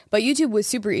was, but YouTube was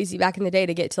super easy back in the day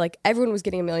to get to, like everyone was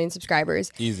getting 1 million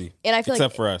subscribers. Easy. And I feel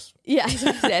except for us. Yeah,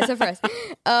 except for us.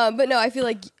 But no, I feel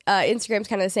like Instagram's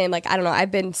kind of the same. Like, I don't know, I've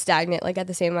been stagnant like at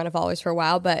the same amount of followers for a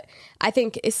while, but I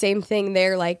think it's same thing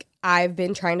there. Like I've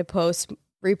been trying to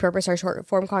repurpose our short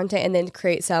form content and then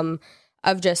create some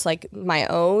of just like my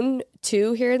own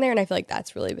too here and there, and I feel like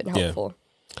that's really been helpful.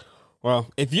 Yeah.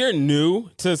 Well, if you're new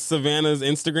to Savannah's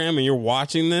Instagram and you're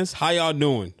watching this, how y'all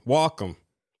doing? Welcome.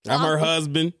 I'm her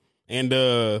husband, and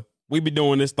we be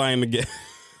doing this thing together.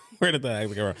 Where did that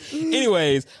actually go wrong?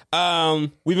 Anyways,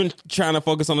 we've been trying to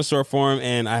focus on the short form,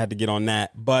 and I had to get on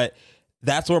that, but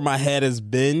that's where my head has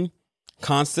been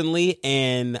constantly,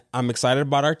 and I'm excited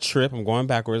about our trip. I'm going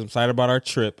backwards. I'm excited about our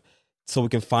trip, so we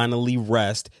can finally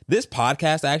rest. This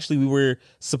podcast, actually, we were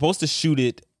supposed to shoot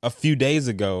it a few days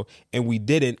ago, and we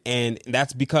didn't. And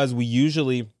that's because we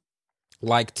usually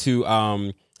like to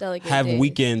have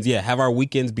weekends. Yeah, have our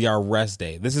weekends be our rest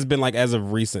day. This has been like as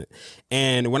of recent.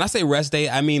 And when I say rest day,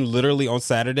 I mean literally on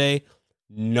Saturday,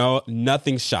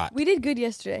 nothing shot. We did good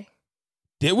yesterday.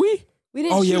 Did we? We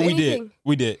didn't shoot anything.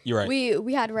 We did. You're right.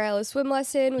 We had Ryla's swim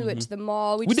lesson. We went to the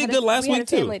mall. We did good last week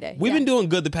too. We've been doing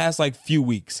good the past like few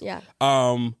weeks. Yeah.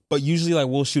 But usually like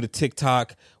we'll shoot a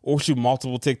TikTok or shoot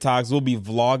multiple TikToks. We'll be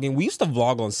vlogging. We used to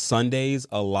vlog on Sundays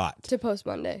a lot. To post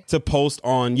Monday. To post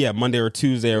on Monday or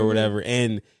Tuesday or whatever.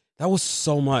 And that was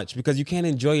so much because you can't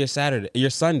enjoy your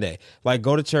Sunday. Like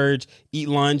go to church, eat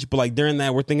lunch, but like during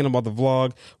that we're thinking about the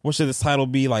vlog. What should this title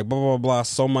be? Like blah blah blah.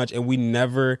 So much, and we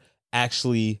never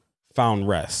actually found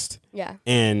rest. Yeah.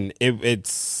 And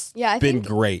it's been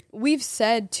great. We've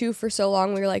said too for so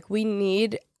long, we were like, we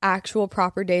need actual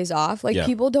proper days off. Like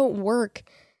people don't work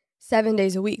 7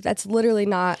 days a week. That's literally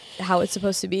not how it's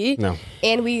supposed to be. No.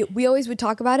 And we always would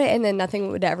talk about it, and then nothing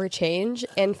would ever change.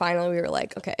 And finally we were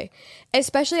like, okay.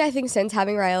 Especially I think since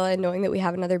having Ryla and knowing that we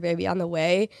have another baby on the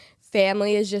way,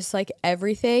 family is just like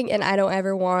everything. And I don't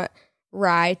ever want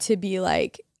Rye to be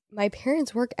like, my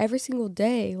parents work every single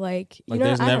day. Like you know,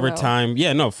 there's never time.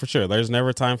 Yeah, no, for sure. There's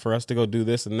never time for us to go do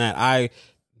this and that. I'm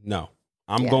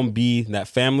I'm going to be that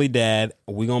family dad.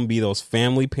 We're going to be those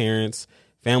family parents,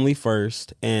 family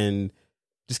first, and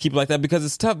just keep it like that, because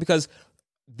it's tough, because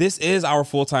this is our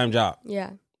full-time job.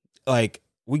 Yeah. Like,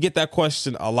 we get that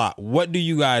question a lot. What do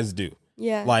you guys do?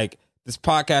 Yeah. Like, this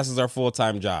podcast is our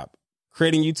full-time job.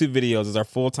 Creating YouTube videos is our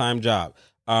full-time job.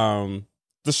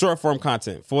 The short-form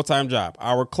content, full-time job.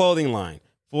 Our clothing line,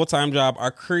 full-time job.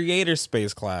 Our creator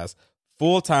space class,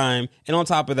 full-time. And on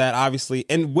top of that, obviously,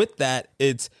 and with that,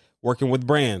 it's working with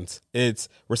brands. It's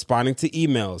responding to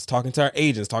emails, talking to our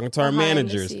agents, talking to our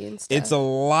managers. It's a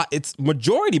lot. It's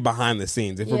majority behind the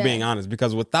scenes, if we're being honest,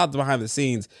 because without the behind the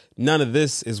scenes, none of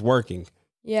this is working.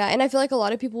 Yeah, and I feel like a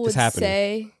lot of people would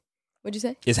say, what'd you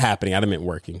say? It's happening. I didn't mean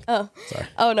working. Oh. Sorry.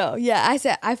 Oh, no. Yeah,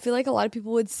 I feel like a lot of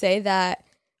people would say that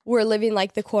we're living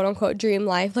like the quote unquote dream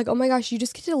life. Like, oh my gosh, you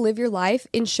just get to live your life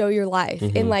and show your life.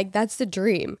 And like, that's the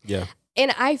dream. Yeah.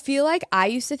 And I feel like I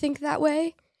used to think that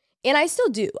way. And I still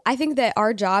do. I think that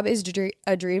our job is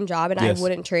a dream job, and I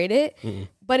wouldn't trade it.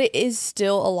 But it is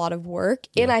still a lot of work.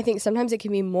 And I think sometimes it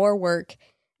can be more work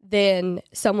than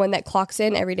someone that clocks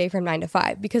in every day from 9 to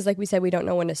 5. Because like we said, we don't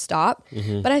know when to stop.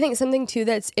 But I think something too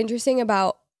that's interesting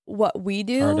about what we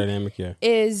do our dynamic,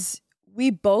 is we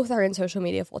both are in social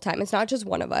media full time. It's not just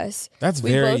one of us.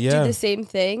 We both do the same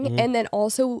thing. And then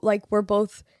also like we're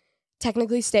both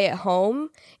technically stay at home.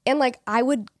 And like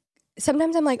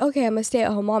sometimes I'm like, okay, I'm a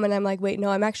stay-at-home mom, and I'm like, wait, no,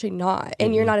 I'm actually not.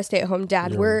 And you're not a stay-at-home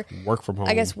dad. We're work from home.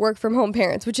 I guess work from home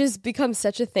parents, which has become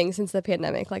such a thing since the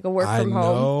pandemic, like a work from home.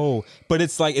 I know, but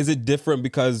it's like, is it different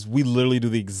because we literally do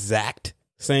the exact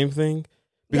same thing?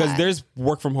 Because there's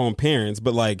work from home parents,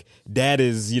 but like dad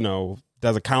is,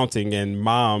 does accounting and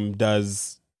mom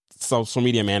does social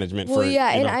media management. Well,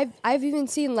 and I've even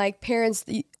seen like parents,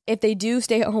 if they do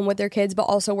stay at home with their kids but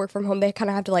also work from home, they kind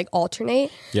of have to like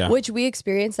alternate, which we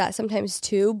experience that sometimes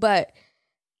too. But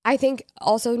I think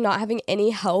also not having any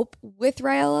help with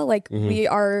Raella, like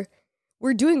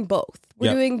we're doing both.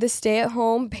 We're doing the stay at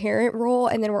home parent role,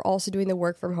 and then we're also doing the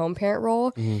work from home parent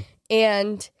role.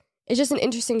 And it's just an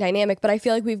interesting dynamic, but I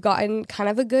feel like we've gotten kind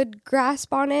of a good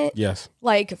grasp on it. Yes.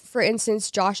 Like, for instance,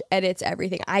 Josh edits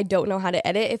everything. I don't know how to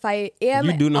edit. If I am...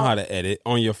 You do know how to edit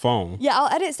on your phone. Yeah,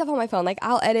 I'll edit stuff on my phone. Like,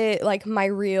 I'll edit, like, my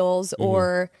reels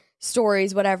or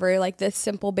stories, whatever, like, the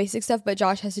simple, basic stuff. But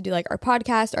Josh has to do, like, our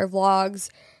podcast, our vlogs,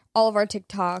 all of our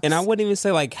TikToks. And I wouldn't even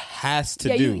say, like, has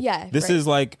to do. This is,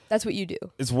 like... That's what you do.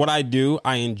 It's what I do.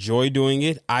 I enjoy doing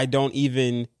it. I don't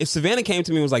even... If Savannah came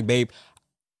to me and was like, babe...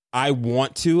 I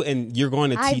want to, and you're going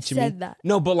to teach me. I've said that.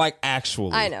 No, but like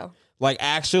actually. I know. Like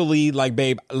actually, like,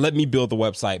 babe, let me build the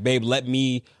website. Babe, let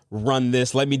me run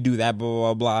this. Let me do that, blah,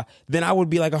 blah, blah. Then I would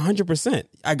be like 100%.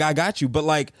 I got you. But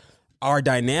like our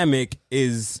dynamic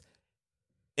is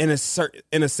in a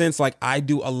sense, like I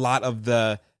do a lot of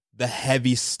the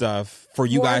heavy stuff for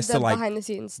you guys to like. Behind the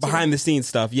scenes. Behind the scenes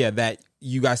stuff. Yeah, that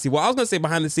you guys see. Well, I was going to say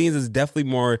behind the scenes is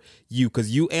definitely more you, because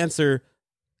you answer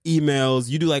emails.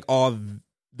 You do like all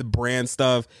the brand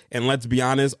stuff, and let's be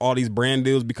honest, all these brand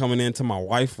deals be coming into my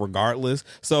wife regardless.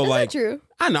 So that's like, not true.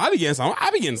 I know I be getting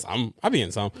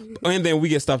some, and then we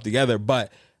get stuff together.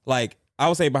 But like, I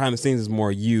would say behind the scenes is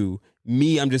more you.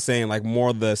 Me, I'm just saying like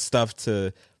more the stuff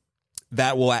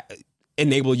that will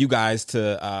enable you guys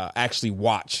to actually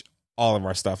watch all of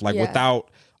our stuff. Like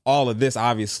without all of this,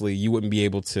 obviously, you wouldn't be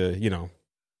able to,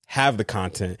 have the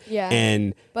content.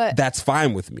 But that's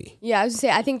fine with me. Yeah, I was gonna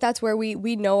say, I think that's where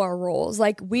we know our roles.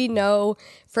 Like, we know,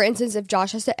 for instance, if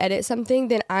Josh has to edit something,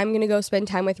 then I'm gonna go spend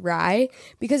time with Rye,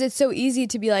 because it's so easy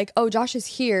to be like, oh, Josh is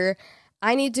here,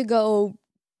 I need to go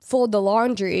fold the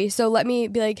laundry, so let me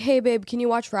be like, hey babe, can you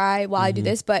watch Rye while I do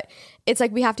this? But it's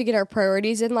like we have to get our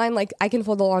priorities in line. Like, I can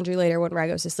fold the laundry later when Rye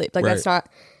goes to sleep. Like, that's not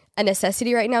a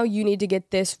necessity right now. You need to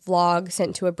get this vlog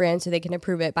sent to a brand so they can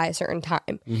approve it by a certain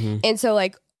time. And so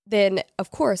like, then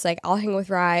of course, like, I'll hang with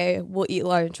Rye, we'll eat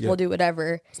lunch, we'll do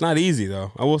whatever. It's not easy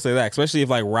though, I will say that, especially if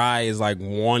like Rye is like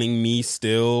wanting me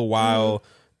still while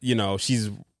she's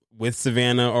with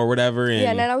Savannah or whatever.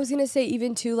 And and I was gonna say,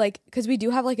 even too, like, because we do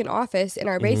have like an office in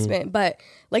our basement, but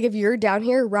like if you're down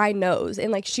here, Rye knows,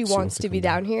 and like she wants to be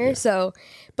down here. So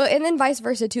and then vice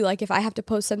versa too, like if I have to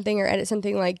post something or edit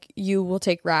something, like you will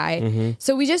take Rye.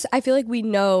 So I feel like we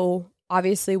know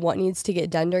obviously what needs to get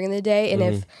done during the day, and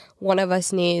if one of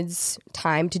us needs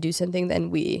time to do something, then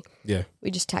we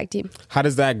just tag team. How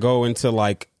does that go into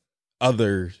like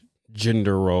other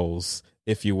gender roles,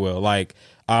 if you will? Like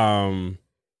I'm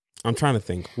trying to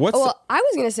think. I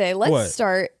was gonna say, let's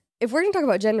start, if we're gonna talk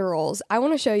about gender roles, I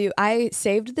want to show you, I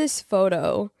saved this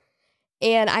photo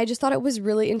and I just thought it was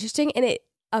really interesting, and it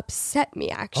upset me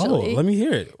actually. Oh, let me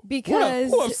hear it.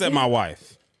 Because who upset my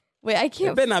wife? Wait, I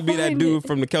can't. It better not be that dude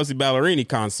from the Kelsey Ballerini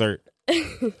concert.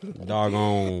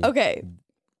 Doggone. Okay.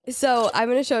 So I'm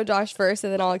going to show Josh first,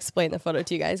 and then I'll explain the photo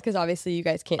to you guys, because obviously you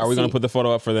guys can't see. Are we going to put the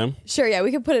photo up for them? Sure, yeah,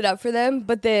 we can put it up for them,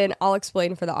 but then I'll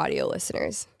explain for the audio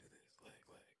listeners.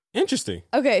 Interesting.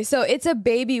 Okay, so it's a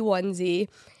baby onesie,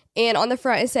 and on the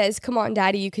front it says, "Come on,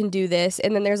 Daddy, you can do this."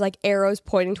 And then there's like arrows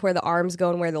pointing to where the arms go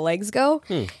and where the legs go.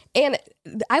 And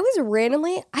I was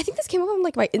randomly, I think this came up on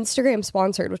like my Instagram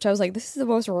sponsored, which I was like, this is the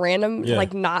most random,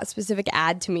 like not specific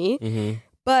ad to me.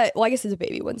 But, well, I guess it's a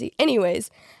baby onesie.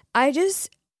 Anyways,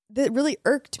 that really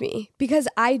irked me because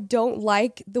I don't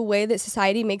like the way that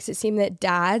society makes it seem that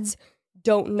dads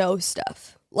don't know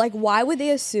stuff. Like, why would they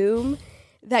assume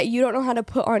that you don't know how to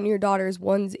put on your daughter's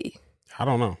onesie? I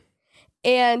don't know.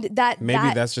 And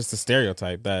that's just a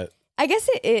stereotype that I guess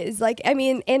it is. Like, I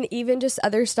mean, and even just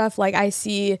other stuff. Like, I've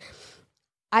seen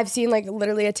like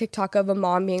literally a TikTok of a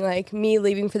mom being like, me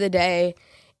leaving for the day,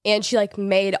 and she like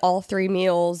made all 3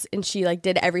 meals and she like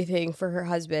did everything for her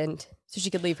husband so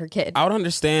she could leave her kid. I would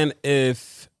understand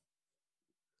if,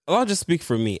 I'll just speak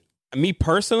for me. Me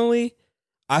personally,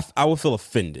 I would feel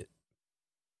offended.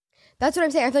 That's what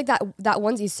I'm saying. I feel like that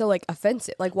onesie is so like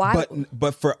offensive. Like, why?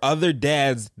 But for other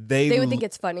dads, they would think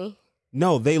it's funny.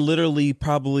 No, they literally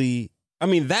probably. I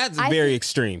mean, that's very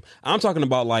extreme. I'm talking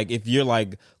about like if you're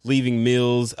like leaving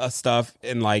meals, stuff,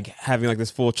 and like having like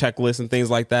this full checklist and things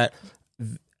like that.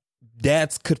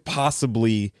 Dads could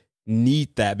possibly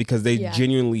need that because they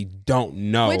genuinely don't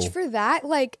know. Which for that,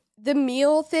 like the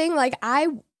meal thing, like I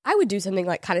would do something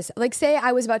like kind of like, say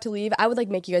I was about to leave, I would like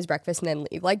make you guys breakfast and then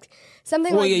leave, like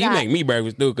something like that. Well, yeah, you make me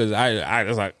breakfast too because I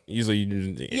just like usually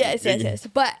you just yes.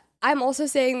 But I'm also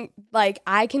saying like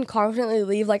I can confidently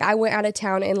leave. Like I went out of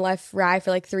town and left Rye for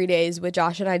like 3 days with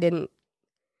Josh, and I didn't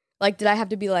like. Did I have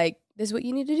to be like, this is what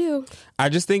you need to do? I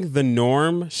just think the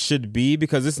norm should be,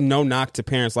 because it's no knock to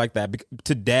parents like that,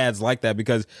 to dads like that,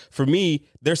 because for me,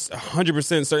 there's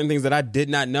 100% certain things that I did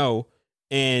not know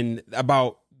and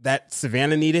about that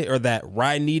Savannah needed or that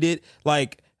Rye needed.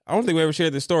 Like, I don't think we ever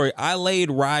shared this story. I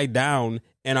laid Rye down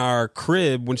in our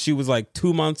crib when she was like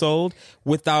 2 months old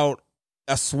without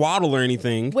a swaddle or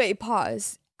anything. Wait,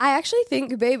 pause. I actually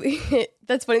think, baby,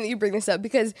 that's funny that you bring this up,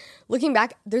 because looking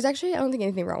back, there's actually, I don't think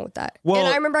anything wrong with that. Well, and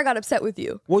I remember I got upset with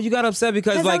you. Well, you got upset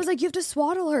because like, I was like, you have to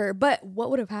swaddle her. But what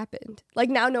would have happened?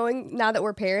 Like now that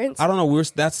we're parents. I don't know.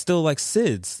 That's still like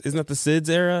SIDS. Isn't that the SIDS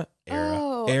era?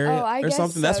 I guess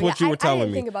something. So. That's what you were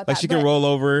telling me. Like she can roll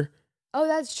over. Oh,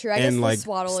 that's true. I guess like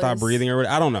swaddle stop breathing or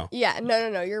whatever. I don't know. Yeah,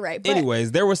 no, you're right. But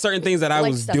anyways, there were certain things that I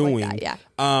was doing like that,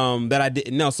 that I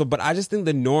didn't know. So, but I just think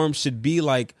the norm should be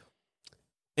like,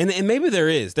 and maybe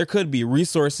there could be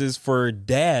resources for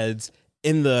dads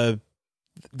in the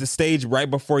stage right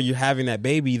before you're having that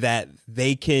baby, that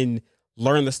they can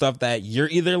learn the stuff that you're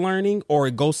either learning or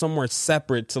go somewhere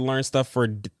separate to learn stuff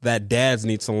that dads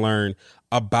need to learn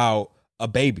about a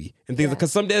baby and things,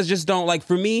 because some dads just don't. Like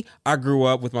for me, I grew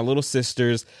up with my little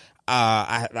sisters.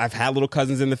 I've had little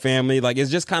cousins in the family. Like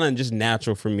it's just kind of just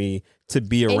natural for me to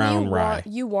be around Rye.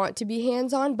 You want to be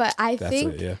hands-on, but I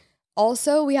think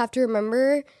also we have to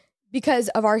remember, because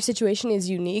of our situation is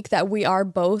unique, that we are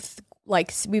both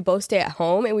like, we both stay at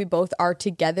home and we both are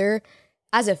together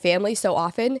as a family so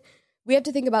often. We have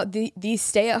to think about these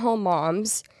stay-at-home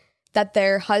moms that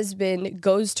their husband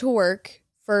goes to work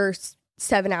for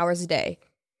 7 hours a day.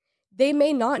 They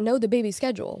may not know the baby's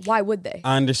schedule. Why would they?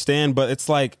 I understand, but it's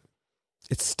like,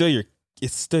 it's still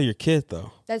your kid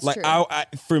though. That's like,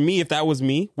 true. For me, if that was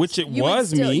me, which you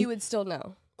would still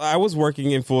know. I was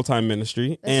working in full-time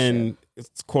ministry. That's and true.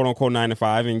 It's quote unquote 9 to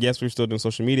 5. And yes, we're still doing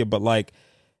social media, but like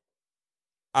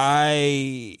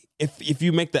if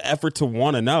you make the effort to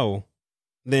want to know,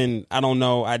 then I don't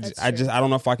know. I don't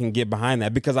know if I can get behind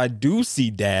that, because I do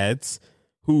see dads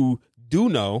who do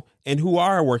know and who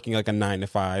are working like a 9 to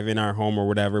 5 in our home or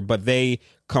whatever, but they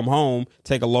come home,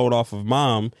 take a load off of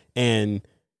mom, and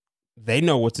they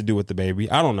know what to do with the baby.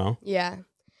 I don't know. Yeah.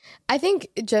 I think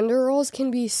gender roles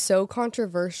can be so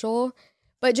controversial,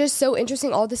 but just so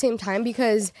interesting all at the same time,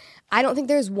 because I don't think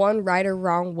there's one right or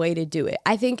wrong way to do it.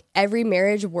 I think every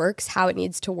marriage works how it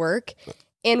needs to work,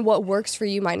 and what works for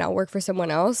you might not work for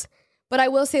someone else. But I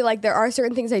will say, like, there are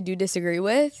certain things I do disagree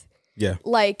with. Yeah.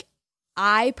 Like,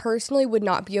 I personally would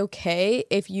not be okay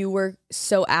if you were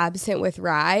so absent with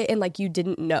Rye and like you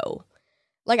didn't know.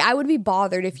 Like, I would be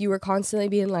bothered if you were constantly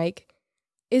being like,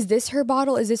 is this her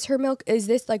bottle? Is this her milk? Is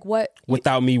this like what?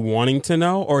 Without me wanting to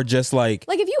know, or just like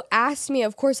if you asked me,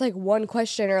 of course, like one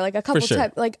question or like a couple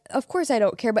times, like, of course I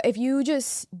don't care. But if you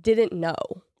just didn't know,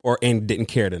 and didn't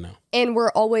care to know, and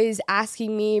were always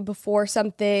asking me before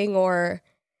something, or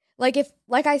like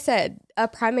I said, a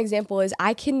prime example is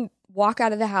I can walk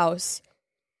out of the house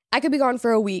I could be gone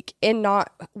for a week and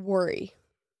not worry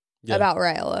about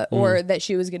Raela or that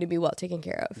she was going to be well taken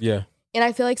care of. Yeah. And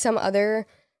I feel like some other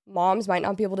moms might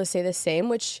not be able to say the same,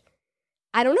 which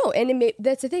I don't know. And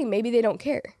that's the thing. Maybe they don't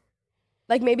care.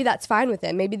 Like, maybe that's fine with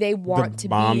them. Maybe they want to be.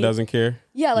 Mom doesn't care.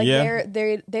 Yeah, like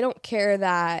they don't care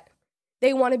that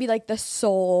they want to be like the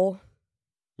sole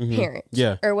parent.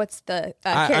 Yeah. Or what's the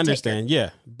I understand.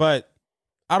 Yeah. But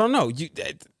I don't know.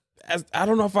 I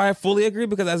don't know if I fully agree,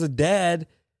 because as a dad,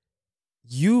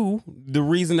 the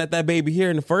reason that baby here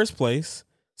in the first place.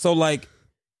 So like,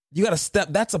 you got to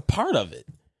that's a part of it.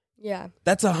 Yeah.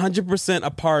 That's 100%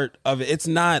 a part of it. It's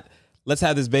not, let's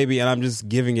have this baby and I'm just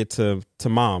giving it to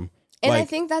mom. And I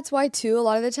think that's why too, a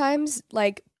lot of the times,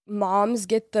 like, moms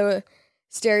get the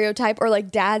stereotype, or like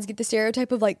dads get the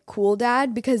stereotype of like cool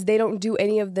dad, because they don't do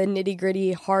any of the nitty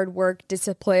gritty hard work,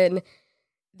 discipline,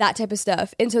 that type of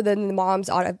stuff. And so then the mom's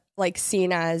like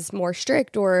seen as more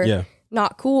strict or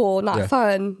not cool, not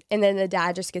fun. And then the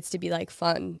dad just gets to be like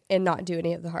fun and not do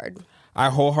any of the hard. I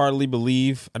wholeheartedly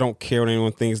believe, I don't care what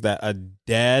anyone thinks, that a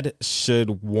dad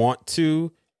should want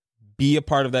to be a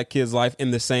part of that kid's life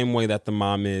in the same way that the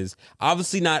mom is.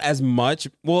 Obviously not as much.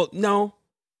 Well, no.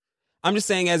 I'm just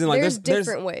saying as in like, there's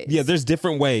different ways. Yeah, there's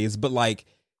different ways, but like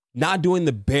not doing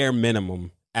the bare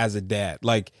minimum as a dad.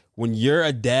 Like when you're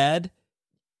a dad,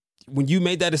 when you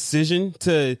made that decision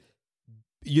to,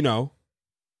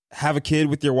 have a kid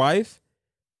with your wife,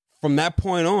 from that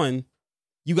point on,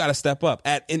 you got to step up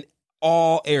in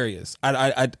all areas.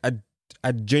 I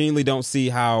genuinely don't see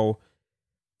how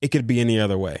it could be any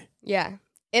other way. Yeah.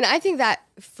 And I think that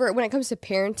when it comes to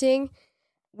parenting,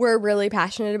 we're really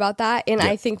passionate about that. And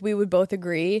I think we would both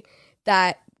agree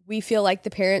that we feel like the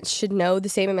parents should know the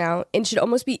same amount and should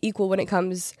almost be equal when it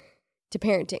comes to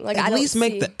parenting. Like, at least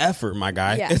make the effort, my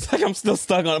guy. Yeah. It's like I'm still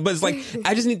stuck on it, but it's like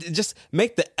I just need to just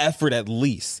make the effort at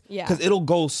least. Yeah. Because it'll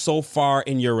go so far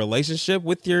in your relationship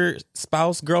with your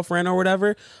spouse, girlfriend, or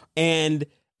whatever, and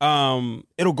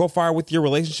it'll go far with your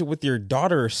relationship with your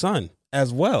daughter or son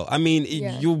as well. I mean,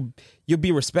 you'll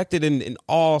be respected in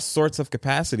all sorts of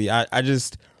capacity. I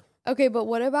just okay, but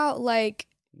what about like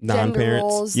non-parents, gender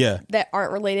roles that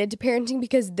aren't related to parenting?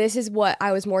 Because this is what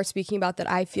I was more speaking about, that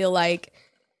I feel like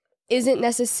isn't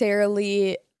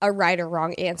necessarily a right or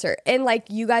wrong answer. And like,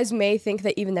 you guys may think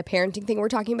that even the parenting thing we're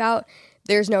talking about,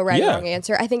 there's no right or wrong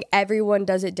answer. I think everyone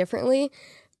does it differently.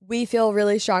 We feel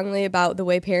really strongly about the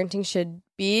way parenting should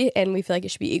be, and we feel like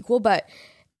it should be equal. But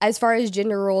as far as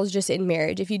gender roles, just in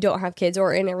marriage, if you don't have kids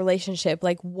or in a relationship,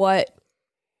 like I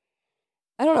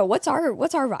don't know, what's our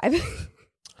vibe?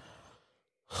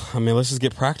 I mean, let's just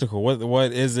get practical.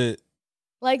 What is it?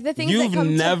 Like the things you've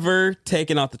never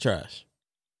taken out the trash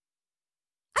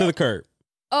to the curb.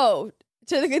 Oh,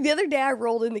 the other day I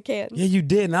rolled in the can. Yeah, you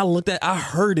did. And I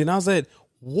heard it and I said,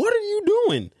 what are you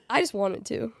doing? I just wanted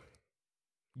to.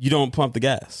 You don't pump the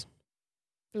gas?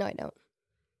 No, I don't.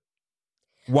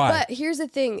 Why? But here's the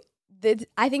thing.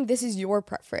 I think this is your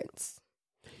preference.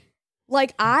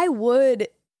 Like, I would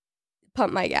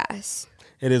pump my gas.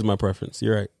 It is my preference.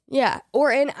 You're right. Yeah.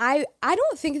 And I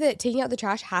don't think that taking out the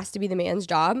trash has to be the man's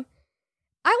job.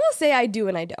 I will say I do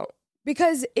and I don't.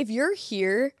 Because if you're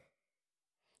here,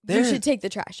 you should take the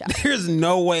trash out. There's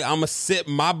no way I'm going to sit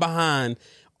my behind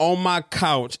on my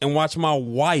couch and watch my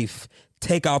wife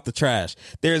take out the trash.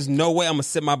 There's no way I'm going to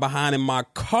sit my behind in my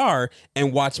car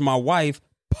and watch my wife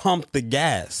pump the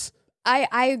gas.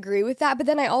 I agree with that. But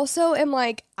then I also am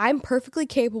like, I'm perfectly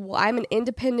capable. I'm an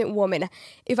independent woman.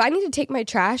 If I need to take my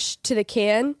trash to the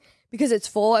can because it's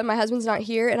full and my husband's not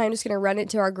here and I'm just going to run it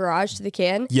to our garage to the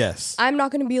can. Yes. I'm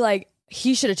not going to be like,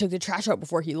 he should have took the trash out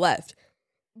before he left.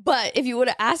 But if you would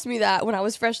have asked me that when I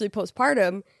was freshly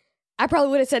postpartum, I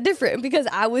probably would have said different, because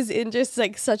I was in just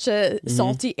like such a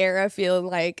salty era, feeling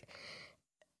like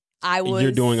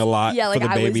you're doing a lot for the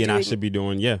baby and I should be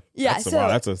doing. Yeah.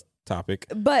 That's a topic.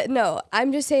 But no,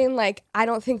 I'm just saying, like, I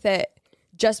don't think that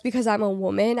just because I'm a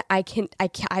woman, I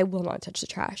will not touch the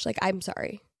trash. Like, I'm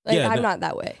sorry. Like, I'm not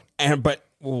that way.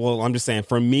 I'm just saying,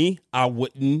 for me, I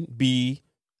wouldn't be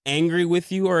angry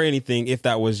with you or anything if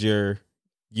that was your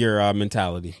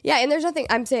mentality. Yeah, and there's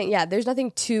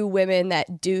nothing to women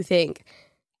that do think,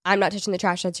 I'm not touching the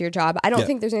trash, that's your job. I don't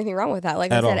think there's anything wrong with that.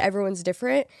 Like I said, everyone's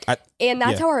different. And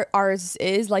that's how ours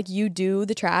is. Like, you do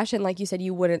the trash, and like you said,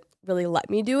 you wouldn't really let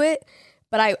me do it.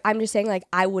 But I'm just saying, like,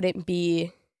 I wouldn't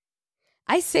be.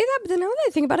 I say that, but then now that I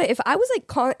think about it, if I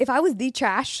was the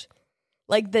trash,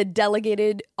 like the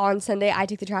delegated on Sunday, I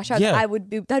take the trash out,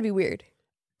 that'd be weird.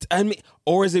 I mean,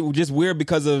 or is it just weird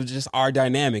because of just our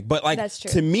dynamic? But like, that's true.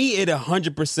 To me, it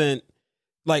 100%,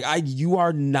 like, you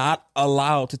are not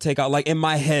allowed to take out, like, in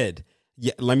my head,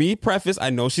 Yeah, let me preface. I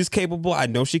know she's capable. I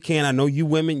know she can. I know you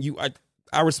women.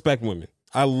 I respect women.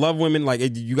 I love women. Like,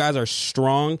 you guys are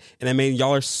strong, and I mean,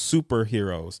 y'all are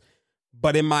superheroes.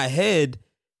 But in my head,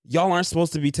 y'all aren't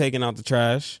supposed to be taking out the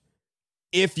trash.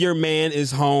 If your man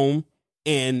is home,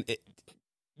 if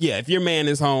your man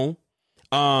is home,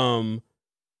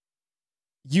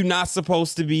 you're not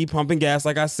supposed to be pumping gas.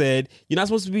 Like I said, you're not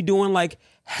supposed to be doing like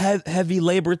heavy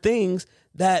labor things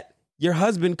that your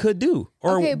husband could do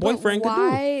or boyfriend could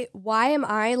do. Why am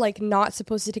I like not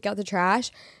supposed to take out the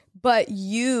trash, but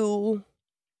you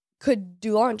could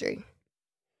do laundry?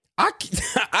 I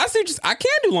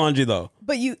can do laundry though.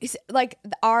 But you, like,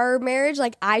 our marriage,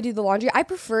 like, I do the laundry. I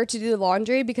prefer to do the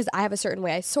laundry because I have a certain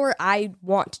way I sort. I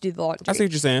want to do the laundry. I see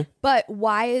what you're saying. But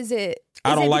why is it?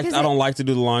 I don't like to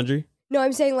do the laundry. No,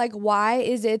 I'm saying, like, why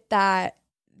is it that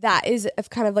is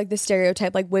kind of like the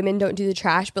stereotype, like women don't do the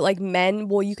trash, but like men,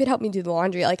 well, you could help me do the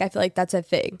laundry. Like, I feel like that's a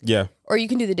thing. Yeah. Or you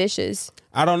can do the dishes.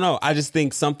 I don't know. I just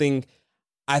think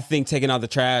taking out the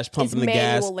trash, pumping the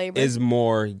gas labor. Is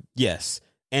more, yes.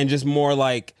 And just more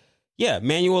like, yeah,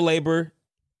 manual labor.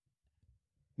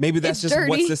 Maybe that's just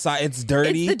what society. It's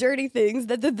dirty. It's the dirty things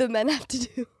that the men have to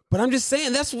do. But I'm just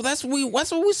saying that's what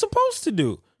we're supposed to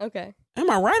do. Okay. Am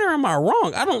I right or am I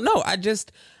wrong? I don't know.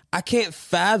 I can't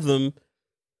fathom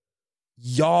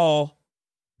y'all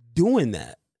doing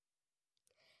that.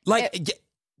 Like,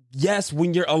 yes,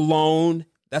 when you're alone.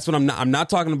 That's what I'm not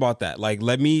talking about that. Like,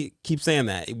 let me keep saying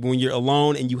that. When you're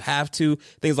alone and you have to,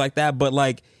 things like that. But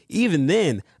like, even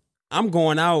then, I'm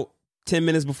going out 10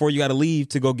 minutes before you got to leave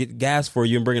to go get gas for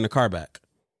you and bringing the car back.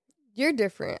 You're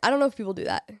different. I don't know if people do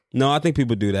that. No, I think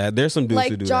people do that. There's some dudes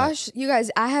who do Josh, that. You guys,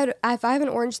 if I have an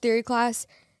Orange Theory class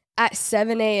at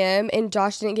 7 a.m. and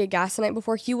Josh didn't get gas the night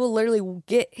before, he will literally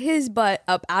get his butt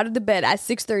up out of the bed at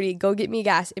 6:30, go get me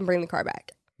gas and bring the car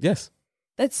back. Yes.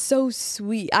 That's so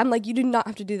sweet. I'm like, you do not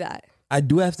have to do that. I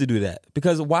do have to do that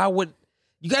because why would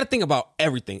you got to think about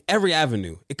everything, every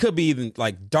avenue. It could be even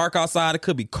like dark outside. It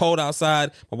could be cold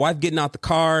outside. My wife getting out the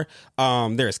car.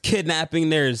 There's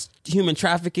kidnapping. There's human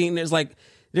trafficking. There's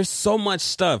so much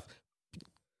stuff.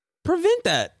 Prevent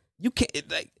that. You can't.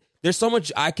 There's so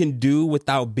much I can do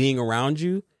without being around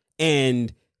you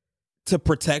and to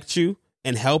protect you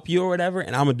and help you or whatever.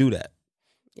 And I'm gonna do that.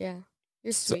 Yeah,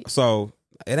 you're sweet. So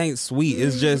it ain't sweet.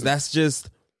 It's just that's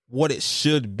just what it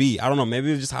should be. I don't know.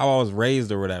 Maybe it's just how I was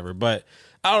raised or whatever. But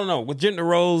I don't know. With gender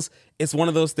roles, it's one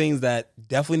of those things that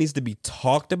definitely needs to be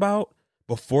talked about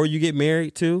before you get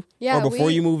married too. Yeah, or before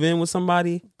you move in with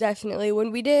somebody. Definitely.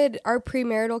 When we did our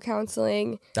premarital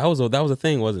counseling, that was a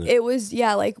thing, wasn't it? It was,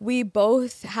 yeah, like we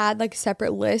both had like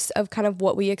separate lists of kind of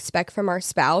what we expect from our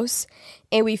spouse,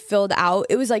 and we filled out,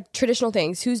 it was like traditional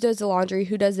things. Who does the laundry?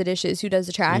 Who does the dishes? Who does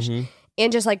the trash? Mm-hmm.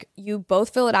 And just like you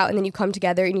both fill it out and then you come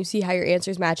together and you see how your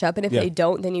answers match up. And if they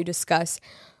don't, then you discuss,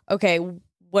 okay,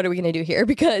 what are we going to do here?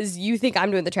 Because you think I'm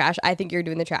doing the trash. I think you're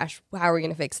doing the trash. How are we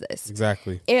going to fix this?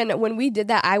 Exactly. And when we did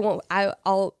that,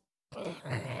 I'll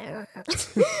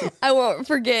I won't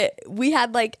forget. We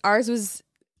had like, ours was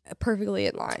perfectly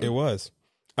in line. It was.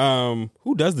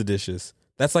 Who does the dishes?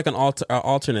 That's like an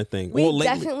alternate thing. We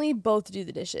definitely both do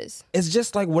the dishes. It's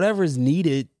just like whatever is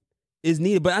needed.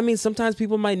 But I mean, sometimes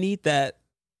people might need that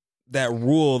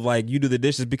rule of like you do the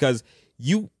dishes because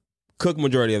you cook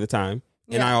majority of the time,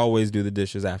 and I always do the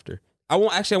dishes after. I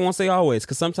won't say always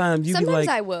because sometimes be like,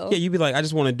 I will. Yeah, you be like, I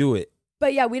just want to do it.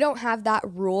 But yeah, we don't have that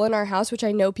rule in our house, which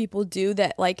I know people do.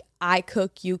 That like I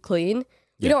cook, you clean.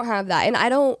 We don't have that, and I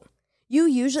don't. You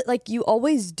usually like you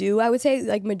always do. I would say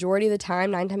like majority of the time,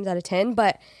 9 times out of 10.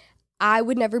 But I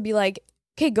would never be like,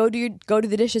 okay, go to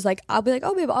the dishes. Like I'll be like,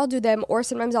 oh babe, I'll do them. Or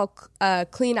sometimes I'll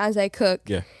clean as I cook.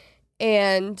 Yeah.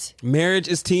 And marriage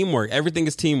is teamwork. Everything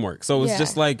is teamwork. So it's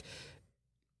just like,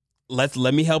 let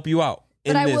me help you out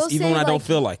in this, even when I don't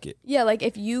feel like it. Yeah, like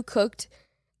if you cooked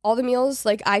all the meals,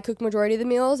 like I cooked majority of the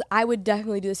meals, I would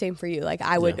definitely do the same for you. Like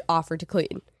I would offer to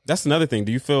clean. That's another thing.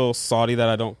 Do you feel salty that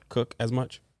I don't cook as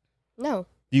much? No.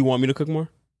 Do you want me to cook more?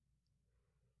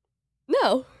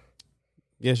 No.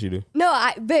 Yes, you do. No,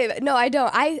 I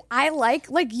don't. I like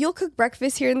you'll cook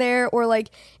breakfast here and there, or like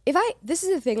this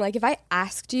is the thing, like if I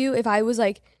asked you, if I was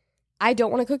like, I don't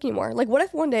want to cook anymore. Like what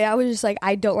if one day I was just like,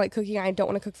 I don't like cooking, I don't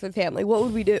want to cook for the family. What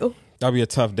would we do? That'd be a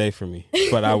tough day for me.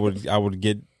 But I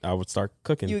would start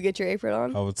cooking. You would get your apron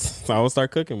on? I would start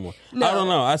cooking more. No. I don't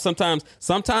know.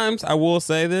 Sometimes I will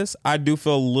say this, I do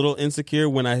feel a little insecure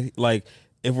when I like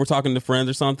if we're talking to friends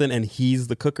or something and he's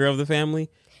the cooker of the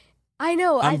family. I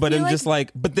know. But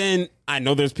then I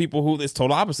know there's people who it's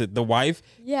total opposite. The wife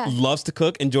loves to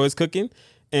cook, enjoys cooking,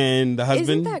 and the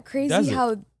husband Isn't that crazy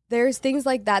how there's things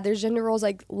like that? There's gender roles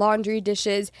like laundry,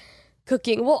 dishes,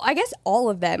 cooking. Well, I guess all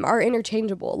of them are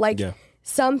interchangeable. Like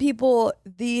some people,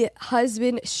 the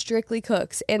husband strictly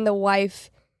cooks and the wife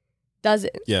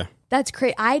doesn't. Yeah. That's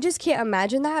crazy. I just can't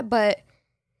imagine that, but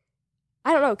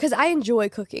I don't know, because I enjoy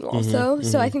cooking also.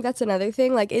 So I think that's another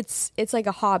thing. Like it's like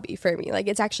a hobby for me. Like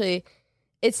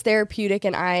it's therapeutic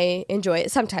and I enjoy it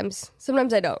sometimes.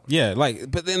 Sometimes I don't. Yeah, like,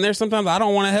 but then there's sometimes I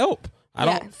don't want to help. I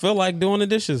don't feel like doing the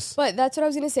dishes. But that's what I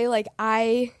was going to say. Like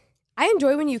I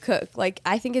enjoy when you cook. Like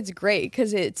I think it's great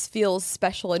because it feels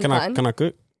special and fun. Can I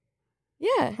cook?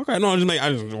 Yeah. Okay, no,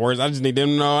 I just need them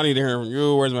to know. I need to hear from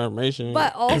you. Where's my information?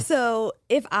 But also,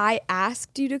 if I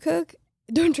asked you to cook,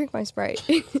 don't drink my Sprite.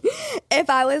 If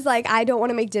I was like, I don't want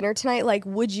to make dinner tonight, like,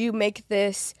 would you make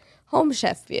this home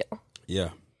chef meal? Yeah.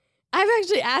 I've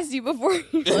actually asked you before.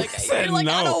 You're like, no,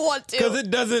 I don't want to.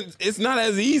 Because it's not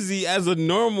as easy as a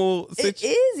normal situation.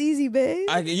 It is easy, babe.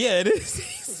 It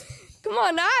is. Come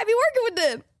on, now I be working with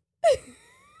them.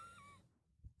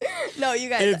 No, you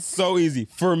guys. It's so easy.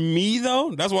 For me,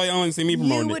 though, that's why you only see me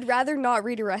promoting it. You would rather not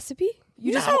read a recipe?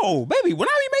 Baby, when I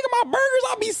be making my burgers,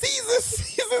 I'll be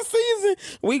season.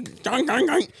 Wait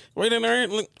in there.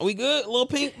 We good? Little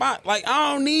pink pot. Like,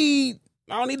 I don't need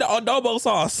the adobo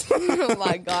sauce. Oh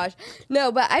my gosh.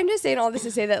 No, but I'm just saying all this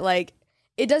to say that, like,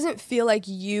 it doesn't feel like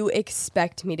you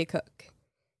expect me to cook.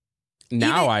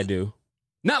 Now I do.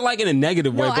 Not like in a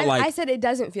negative way, but like... I said it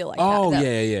doesn't feel like that. Oh, though.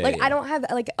 yeah. Like, I don't have,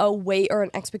 like, a weight or an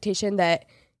expectation that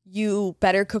you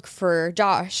better cook for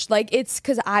Josh. Like, it's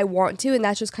because I want to, and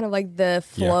that's just kind of like the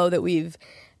flow that we've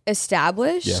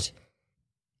established. Yeah.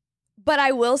 But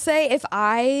I will say, if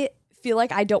I feel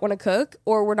like I don't want to cook,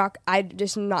 or I'm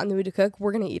just not in the mood to cook,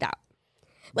 we're going to eat out.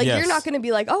 Like, you're not going to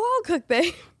be like, oh, I'll cook,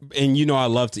 babe. And you know I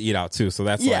love to eat out, too, so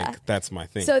that's that's my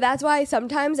thing. So that's why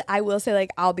sometimes I will say,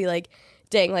 like, I'll be like,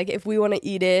 dang, like, if we want to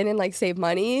eat in and, like, save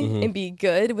money and be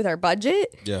good with our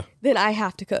budget, then I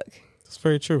have to cook. That's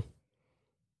very true.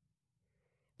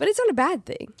 But it's not a bad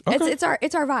thing. Okay. It's our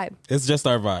vibe. It's just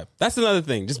our vibe. That's another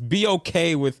thing. Just be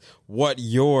okay with what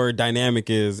your dynamic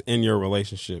is in your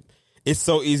relationship. It's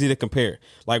so easy to compare.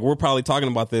 Like, we're probably talking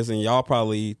about this and y'all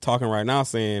probably talking right now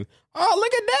saying, oh,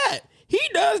 look at that. He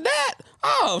does that.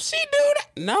 Oh, she do that.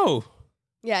 No.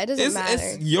 Yeah, it doesn't matter.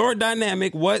 It's your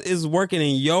dynamic. What is working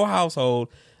in your household?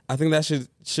 I think that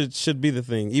should be the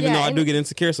thing. Even though I do get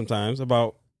insecure sometimes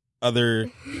about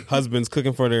other husbands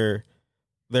cooking for their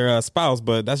spouse,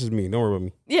 but that's just me. Don't worry about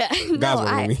me. Yeah,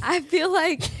 I feel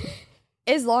like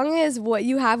as long as what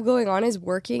you have going on is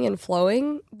working and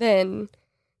flowing, then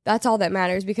that's all that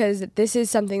matters, because this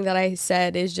is something that I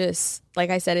said is just,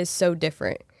 like I said, is so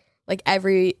different. Like,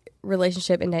 every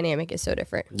relationship and dynamic is so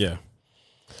different. Yeah.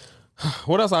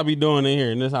 What else I be doing in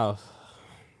here in this house?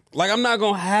 Like, I'm not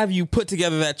going to have you put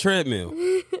together that treadmill.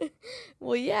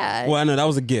 Well, yeah. Well, I know that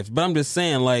was a gift, but I'm just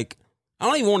saying, like, I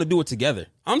don't even want to do it together.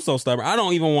 I'm so stubborn. I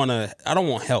don't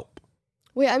want help.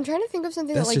 Wait, I'm trying to think of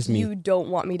something that, like, you don't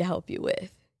want me to help you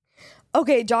with.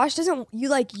 Okay, Josh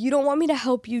you don't want me to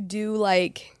help you do,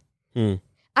 like,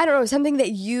 I don't know, something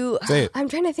that you... Say it. I'm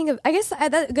trying to think of... I guess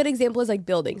that a good example is, like,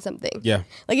 building something. Yeah.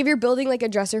 Like, if you're building, like, a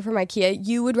dresser from IKEA,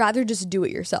 you would rather just do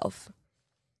it yourself.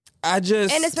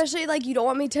 And especially, like, you don't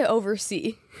want me to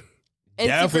oversee.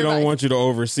 Definitely don't want you to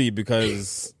oversee,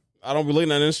 because I don't believe in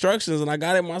the instructions and I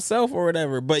got it myself or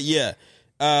whatever. But, yeah.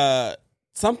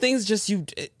 Some things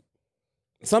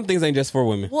some things ain't just for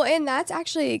women. Well, and that's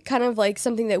actually kind of, like,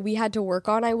 something that we had to work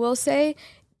on, I will say.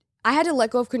 I had to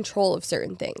let go of control of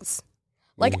certain things.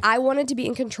 Like, I wanted to be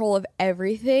in control of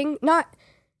everything. Not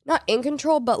in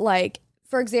control, but, like,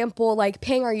 for example, like,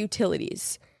 paying our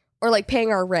utilities or, like,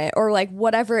 paying our rent or, like,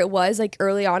 whatever it was, like,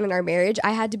 early on in our marriage.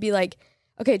 I had to be like,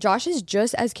 okay, Josh is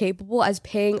just as capable as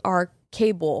paying our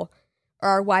cable or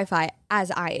our Wi-Fi as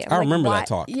I am. I remember that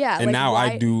talk. Yeah. And now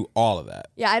I do all of that.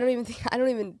 Yeah, I don't think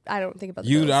about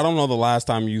the bills. I don't know the last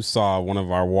time you saw one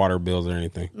of our water bills or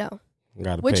anything. No.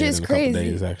 Which is crazy.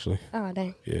 Days, actually. Oh,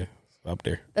 dang. Yeah. Up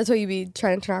there. That's why you be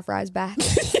trying to turn off Rye's bath.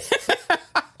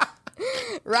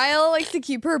 Ryle likes to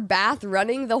keep her bath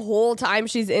running the whole time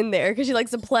she's in there because she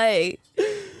likes to play.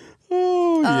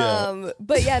 Oh, yeah.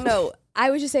 But yeah, no,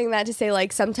 I was just saying that to say,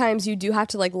 like, sometimes you do have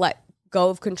to, like, let go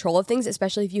of control of things,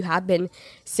 especially if you have been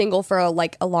single for a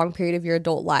long period of your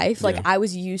adult life. Like, I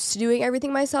was used to doing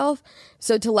everything myself.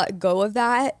 So to let go of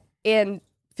that and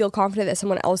feel confident that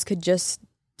someone else could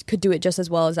do it just as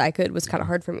well as I could was kind of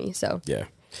hard for me. So yeah.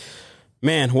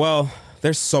 Man, well,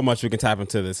 there's so much we can tap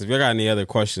into this. If you got any other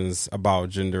questions about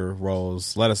gender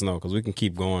roles, let us know, because we can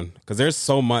keep going. Because there's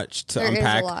so much to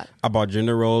unpack about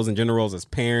gender roles and gender roles as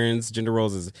parents, gender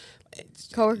roles as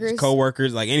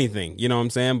coworkers, like anything. You know what I'm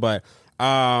saying? But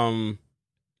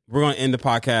we're going to end the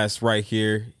podcast right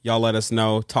here. Y'all let us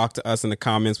know. Talk to us in the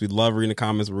comments. We love reading the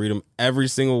comments. We read them every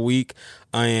single week.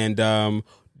 And do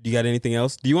you got anything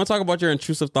else? Do you want to talk about your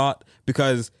intrusive thought?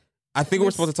 Because I think we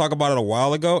were supposed to talk about it a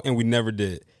while ago, and we never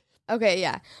did. Okay,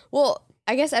 yeah. Well,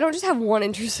 I guess I don't just have one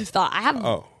intrusive thought. I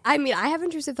have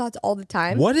intrusive thoughts all the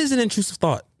time. What is an intrusive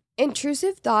thought?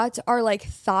 Intrusive thoughts are like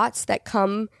thoughts that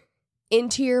come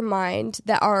into your mind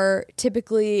that are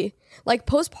typically like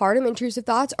postpartum. Intrusive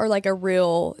thoughts are like a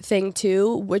real thing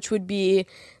too, which would be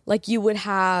like you would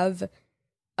have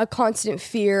a constant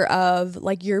fear of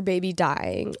like your baby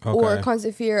dying, or a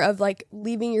constant fear of like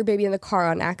leaving your baby in the car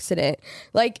on accident.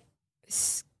 Like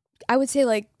I would say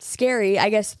like scary, I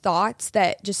guess, thoughts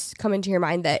that just come into your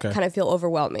mind that kind of feel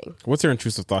overwhelming. What's your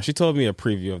intrusive thought? She told me a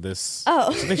preview of this. Oh.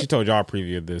 I think she told y'all a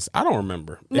preview of this. I don't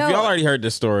remember. No. If y'all already heard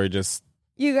this story, just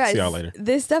you guys, see y'all later.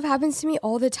 This stuff happens to me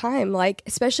all the time. Like,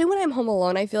 especially when I'm home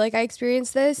alone, I feel like I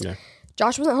experience this. Yeah.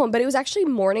 Josh wasn't home, but it was actually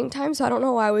morning time, so I don't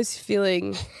know why I was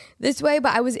feeling this way,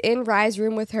 but I was in Rye's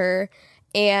room with her,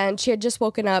 and she had just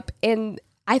woken up, and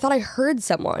I thought I heard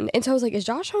someone. And so I was like, is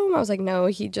Josh home? I was like, no,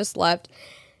 he just left.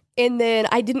 And then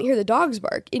I didn't hear the dogs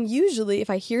bark. And usually if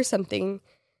I hear something,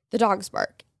 the dogs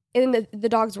bark. And then the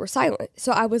dogs were silent.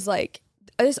 So I was like,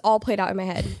 this all played out in my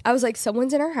head. I was like,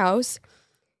 someone's in our house.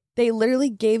 They literally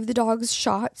gave the dogs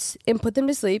shots and put them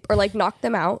to sleep, or like knocked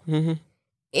them out. Mm-hmm.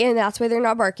 And that's why they're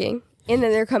not barking. And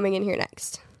then they're coming in here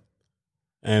next.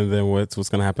 And then what's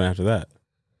going to happen after that?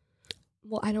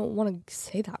 Well, I don't want to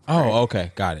say that part. Oh,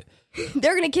 okay. Got it.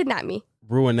 They're going to kidnap me.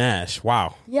 Ruin Nash.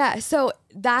 Wow. Yeah. So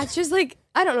that's just like,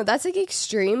 I don't know. That's like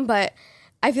extreme, but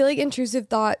I feel like intrusive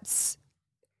thoughts,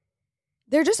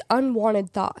 they're just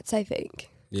unwanted thoughts, I think.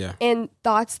 Yeah. And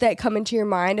thoughts that come into your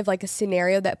mind of like a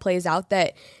scenario that plays out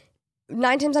that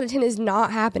 9 times out of 10 is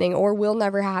not happening or will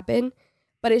never happen,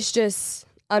 but it's just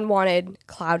unwanted,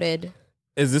 clouded.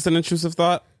 Is this an intrusive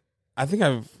thought? I think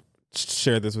I've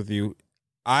shared this with you.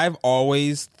 I've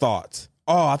always thought,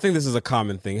 I think this is a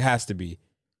common thing. It has to be.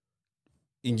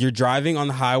 You're driving on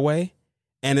the highway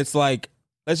and it's like,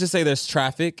 let's just say there's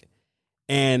traffic,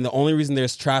 and the only reason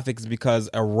there's traffic is because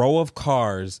a row of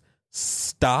cars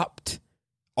stopped.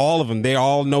 All of them, they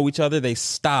all know each other. They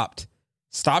stopped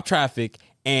traffic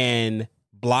and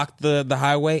blocked the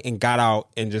highway and got out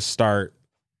and just start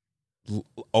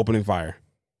opening fire.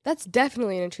 That's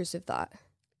definitely an intrusive thought.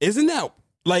 Isn't that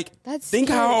like, think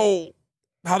scary.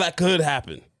 how that could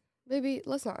happen. Maybe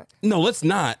let's not. No, let's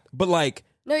not. But like,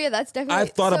 no, yeah, that's definitely.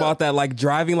 I've thought about that, like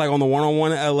driving like on the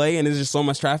 101 in LA and there's just so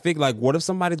much traffic. Like, what if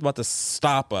somebody's about to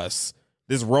stop us?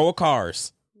 This row of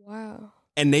cars. Wow.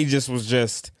 And they just was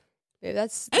just. Maybe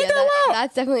that's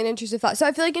definitely an intrusive thought. So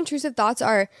I feel like intrusive thoughts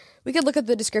are, we could look at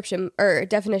the description or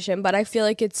definition, but I feel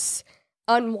like it's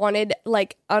unwanted,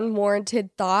 like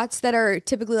unwarranted thoughts that are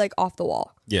typically like off the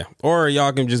wall. Yeah. Or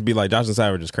y'all can just be like, Josh and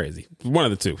Savage is crazy. One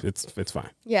of the two. It's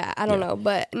fine. Yeah, I don't know.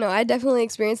 But no, I definitely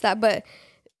experienced that. But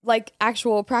like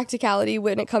actual practicality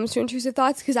when it comes to intrusive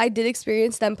thoughts, because I did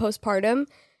experience them postpartum.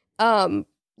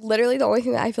 Literally the only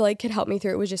thing that I feel like could help me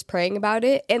through it was just praying about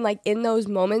it. And like in those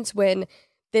moments when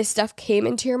this stuff came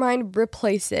into your mind,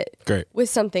 replace it with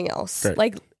something else. Great.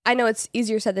 Like, I know it's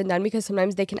easier said than done because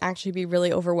sometimes they can actually be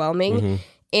really overwhelming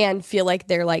and feel like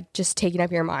they're like just taking up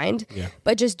your mind. Yeah.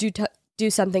 But just do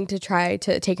something to try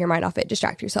to take your mind off it,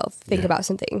 distract yourself, think about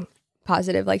something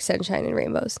positive like sunshine and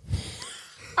rainbows.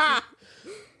 All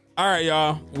right,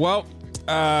 y'all. Well,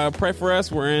 pray for us.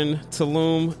 We're in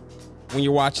Tulum when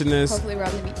you're watching this. Hopefully we're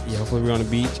on the beach. Yeah, hopefully we're on the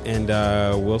beach. And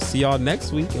we'll see y'all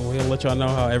next week. And we'll let y'all know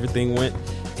how everything went.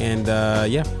 And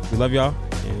we love y'all.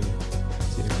 And